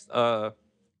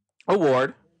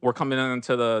award, we're coming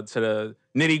into the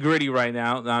nitty gritty right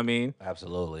now. Know what I mean,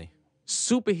 absolutely.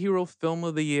 Superhero film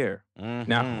of the year.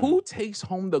 Now, who takes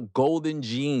home the golden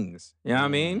jeans? You know what I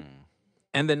mean?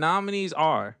 And the nominees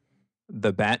are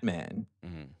The Batman,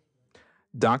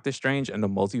 Doctor Strange and the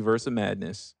Multiverse of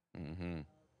Madness,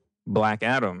 Black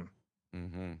Adam,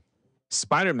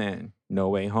 Spider-Man, No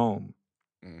Way Home,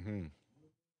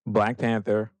 Black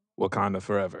Panther, Wakanda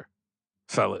Forever.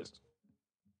 Fellas,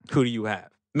 who do you have?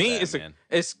 Me,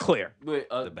 it's clear. Wait,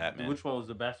 the Batman. Which one was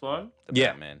the best one? The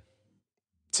Batman.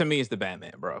 To me, it's the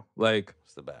Batman, bro. Like,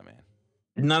 it's the Batman.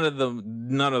 None of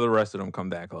the rest of them come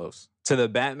that close to the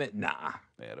Batman. Nah.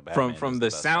 Yeah, the Batman from the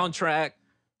soundtrack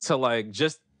to like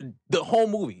just the whole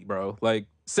movie, bro. Like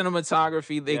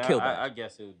cinematography, they killed that. I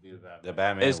guess it would be the Batman. The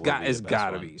Batman. It's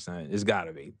gotta be, son. It's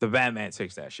gotta be. The Batman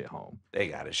takes that shit home. They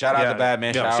got it. Shout out to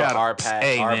Batman. Shout out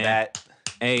Bat.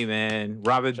 Hey man,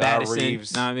 Robert Pattinson.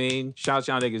 Reeves. Know what I mean, shout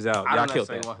y'all niggas out. I y'all don't killed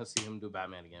necessarily that. want to see him do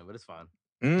Batman again, but it's fine.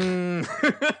 We can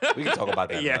talk about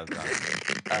that another time.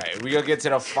 All right, we're gonna get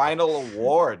to the final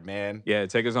award, man. Yeah,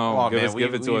 take us home. On, give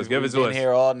it to us. Give it to us. Been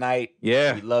here all night.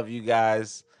 Yeah, we love you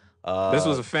guys. This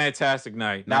was a fantastic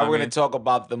night. Now we're gonna talk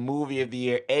about the movie of the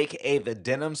year, aka the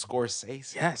Denim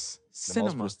Scorsese. Yes, the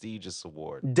most prestigious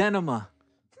award. Denima.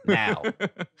 Now,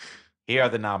 here are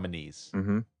the nominees.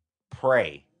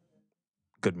 Prey.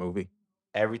 Good movie.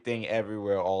 Everything,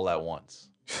 Everywhere, All at Once.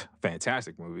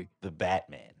 Fantastic movie. The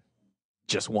Batman.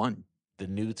 Just one. The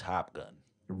new Top Gun.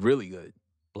 Really good.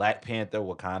 Black Panther,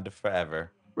 Wakanda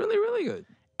Forever. Really, really good.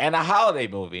 And a holiday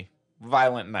movie,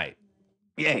 Violent Night.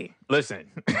 Yay.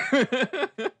 Listen.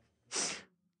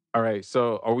 All right,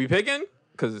 so are we picking?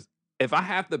 Because if I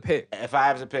have to pick. I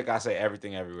say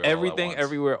Everything, Everywhere, Everything,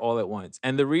 Everywhere, All at Once.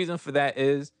 And the reason for that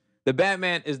is The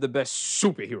Batman is the best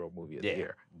superhero movie of the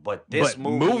year. But this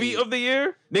movie of the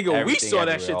year? Nigga, we saw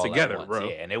that shit together, bro.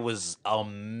 Yeah, and it was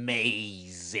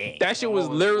amazing. That shit was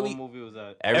literally... What movie was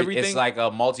that? Everything. It's like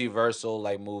a multiversal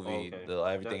like movie.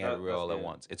 Okay. Everything Everywhere All at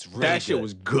Once. It's really That shit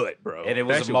was good, bro. And it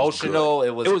was emotional.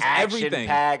 It was everything.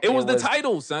 Packed. It was the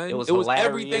title, son. It was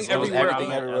Everything Everywhere.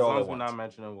 Everything Everywhere All at Once. We're not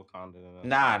mentioning Wakanda.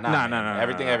 Nah.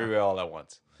 Everything Everywhere All at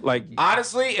Once. Like,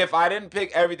 honestly, if I didn't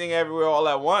pick Everything Everywhere All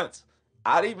at Once,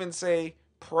 I'd even say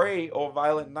Prey or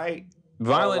Violent Night.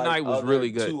 Violent Night was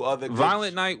really good.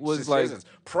 Violent Night was like...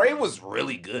 Prey was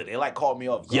really good. It like caught me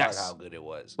off guard how good it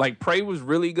was. Like, Prey was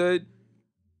really good.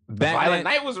 Violent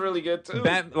Night was really good too.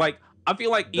 Like, I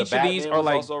feel like each of these are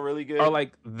like also really good. Are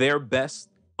like their best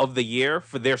of the year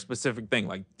for their specific thing.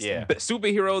 Like,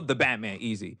 superhero, The Batman,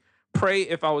 easy. Prey,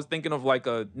 if I was thinking of like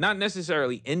a not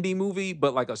necessarily indie movie,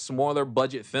 but like a smaller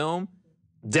budget film,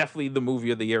 definitely the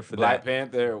movie of the year for Black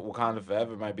that. Panther, Wakanda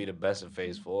Forever might be the best of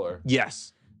Phase 4.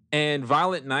 Yes. And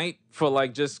Violent Night for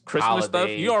like just Christmas stuff.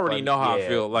 You already know how I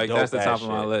feel. Like that's the top of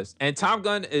my list. And Top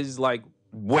Gun is like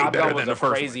way better than the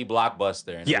first crazy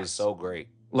blockbuster, and it was so great.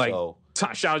 Like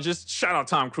shout out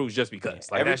Tom Cruise just because.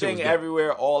 Like, Everything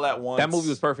Everywhere All at Once. That movie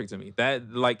was perfect to me.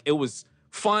 That like it was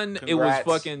fun. Congrats. It was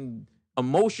fucking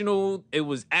emotional. It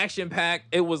was action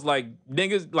packed. It was like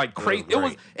niggas like crazy.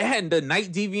 It had the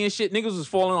night deviant shit. Niggas was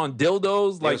falling on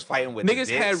dildos. Like was fighting with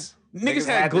niggas Niggas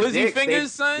had glizzy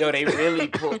fingers, son. Yo, they really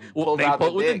pulled out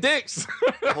the dicks.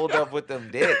 Pulled up with them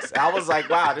dicks. I was like,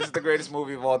 wow, this is the greatest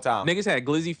movie of all time. Niggas had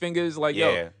glizzy fingers. Like,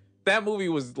 yo, that movie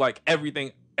was like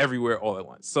everything. everywhere all at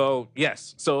once. So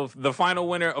yes. So the final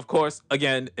winner, of course,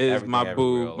 again, is Everything my Everywhere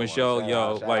boo, All at Michelle. Once.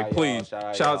 Yo, Shout like out please,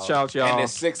 y'all. shout y'all. And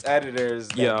there's 6 editors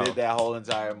that did that whole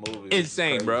entire movie.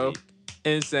 Insane, bro.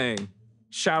 Insane.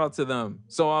 Shout out to them.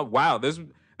 So wow, this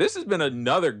has been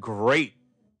another great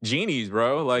Jeanies,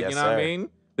 bro. Like, yes, you know what I mean?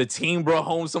 The team brought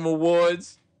home some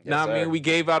awards. Yes, know what I mean? We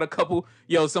gave out a couple.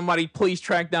 Yo, somebody please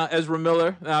track down Ezra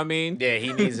Miller. Know what I mean? Yeah,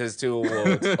 he needs his 2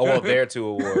 awards. Oh, well, their 2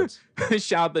 awards.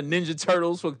 Shout out the Ninja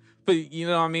Turtles for you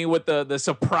know what I mean, with the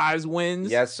surprise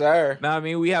wins. Yes, sir. Know what I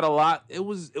mean? We had a lot. It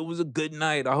was a good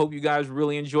night. I hope you guys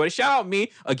really enjoyed it. Shout out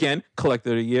me again, Collector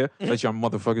of the Year. Let y'all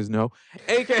motherfuckers know.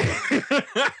 AK.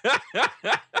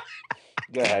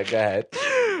 Go ahead.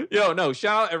 Yo, no,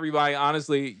 shout out everybody.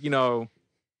 Honestly, you know,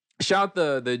 shout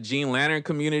out the Gene Lantern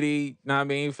community, know what I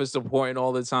mean, for supporting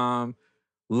all the time.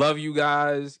 Love you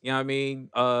guys, you know what I mean?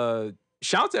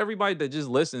 Shout out to everybody that just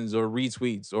listens or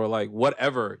retweets or like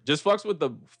whatever. Just fucks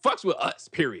with us,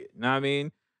 period. You know what I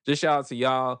mean? Just shout out to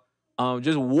y'all.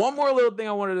 Just one more little thing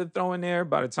I wanted to throw in there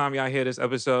by the time y'all hear this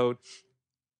episode.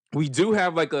 We do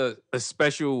have like a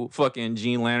special fucking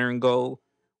Gene Lantern goal,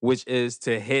 which is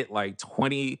to hit like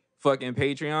 20 fucking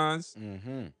Patreons.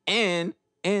 Mm-hmm. And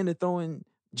to throw in,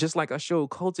 just like I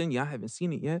showed Colton, y'all haven't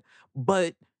seen it yet,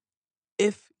 but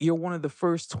if you're one of the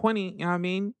first 20, you know what I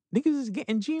mean? Niggas is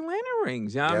getting Gene Lantern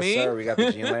rings, you know what I mean? Yes, sir. We got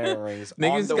the Gene Lantern rings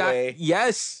niggas on the way.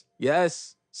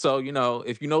 Yes. So, you know,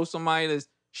 if you know somebody that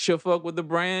should fuck with the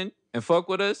brand and fuck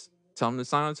with us, tell them to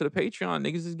sign up to the Patreon.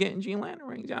 Niggas is getting Gene Lantern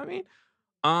rings, you know what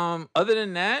I mean? Other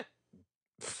than that,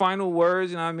 final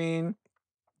words, you know what I mean?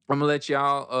 I'm gonna let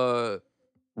y'all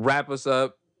wrap us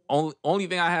up. Only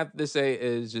thing I have to say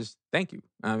is just thank you.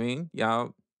 You know what I mean?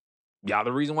 Y'all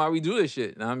the reason why we do this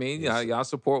shit. You know what I mean? Yes. Y'all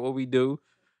support what we do.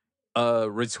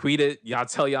 Retweet it. Y'all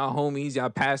tell y'all homies. Y'all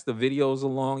pass the videos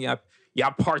along.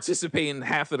 Y'all participate in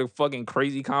half of the fucking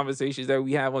crazy conversations that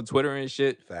we have on Twitter and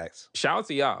shit. Facts. Shout out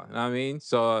to y'all. You know what I mean?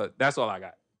 So that's all I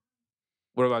got.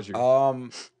 What about you?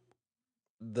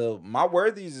 My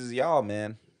worthies is y'all,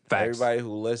 man. Facts. Everybody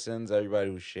who listens,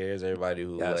 everybody who shares, everybody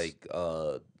who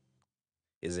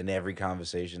is in every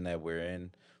conversation that we're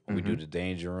in. When we do the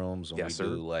danger rooms, when we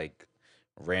do like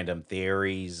random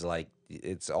theories, like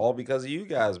it's all because of you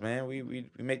guys, man. We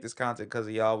make this content because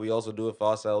of y'all. We also do it for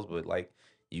ourselves, but like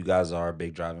you guys are a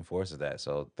big driving force of that.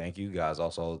 So thank you guys.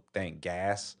 Also thank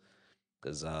Gas.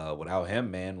 Because without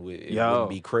him, man, it wouldn't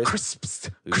be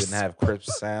crisp. We wouldn't have crisp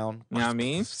sound. You know what I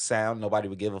mean? Sound. Nobody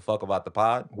would give a fuck about the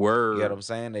pod. Word. You know what I'm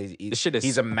saying?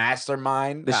 He's a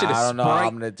mastermind. This shit is I don't know.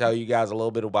 I'm going to tell you guys a little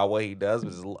bit about what he does.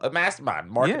 But he's a mastermind.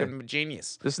 Marketing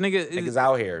genius. This nigga's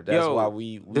out here. That's why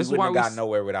we wouldn't have got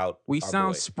nowhere without we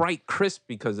sound Sprite crisp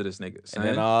because of this nigga. Son.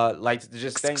 And then like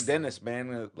just thank Dennis,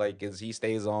 man. Like as he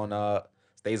stays on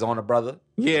the brother.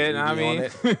 Yeah, I mean,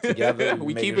 together.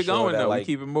 We keep it going though. We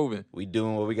keep it moving. We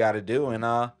doing what we got to do, and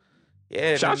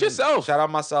shout out yourself. Shout out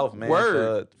myself, man.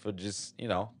 Word. For just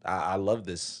I love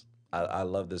this. I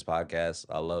love this podcast.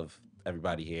 I love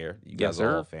everybody here. You guys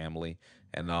are all family,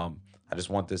 and I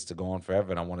just want this to go on forever,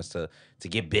 and I want us to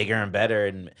get bigger and better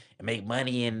and make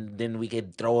money, and then we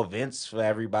could throw events for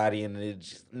everybody, and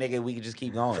we could just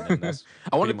keep going. And that's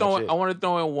I want to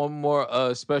throw in one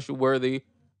more special worthy.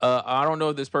 I don't know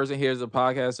if this person hears the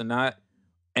podcast or not,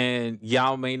 and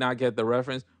y'all may not get the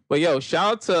reference. But yo,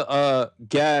 shout out to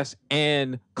Gas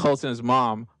and Colton's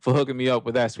mom for hooking me up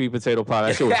with that sweet potato pie.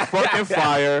 That shit was fucking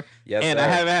fire. Yes, and sir. I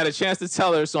haven't had a chance to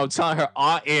tell her, so I'm telling her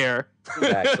on air.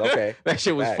 Facts, okay. That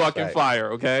shit was fucking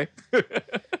fire, okay?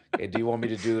 Hey, do you want me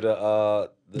to do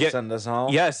the send us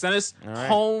home? Yeah, send us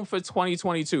home for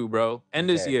 2022, bro. End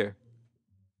this year.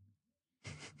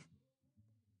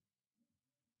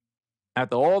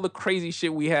 After all the crazy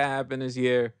shit we had happen this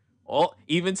year,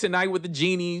 even tonight with the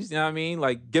Jeanies, you know what I mean?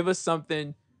 Like, give us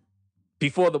something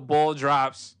before the ball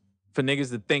drops for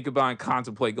niggas to think about and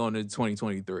contemplate going into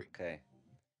 2023. Okay.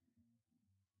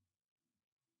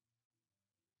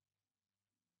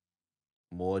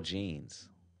 More jeans.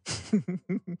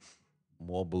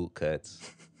 More boot cuts.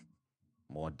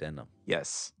 More denim.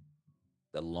 Yes.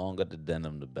 The longer the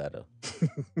denim, the better.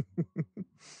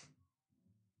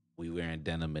 We wearing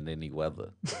denim in any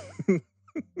weather. We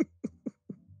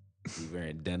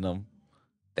wearing denim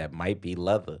that might be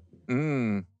leather.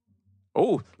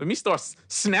 Oh, let me start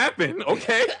snapping.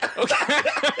 Okay.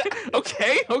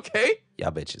 Okay.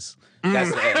 Y'all bitches. That's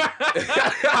the end.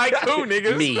 Haiku,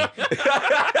 niggas. Me.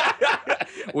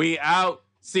 We out.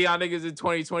 See y'all niggas in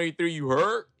 2023. You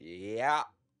heard? Yeah.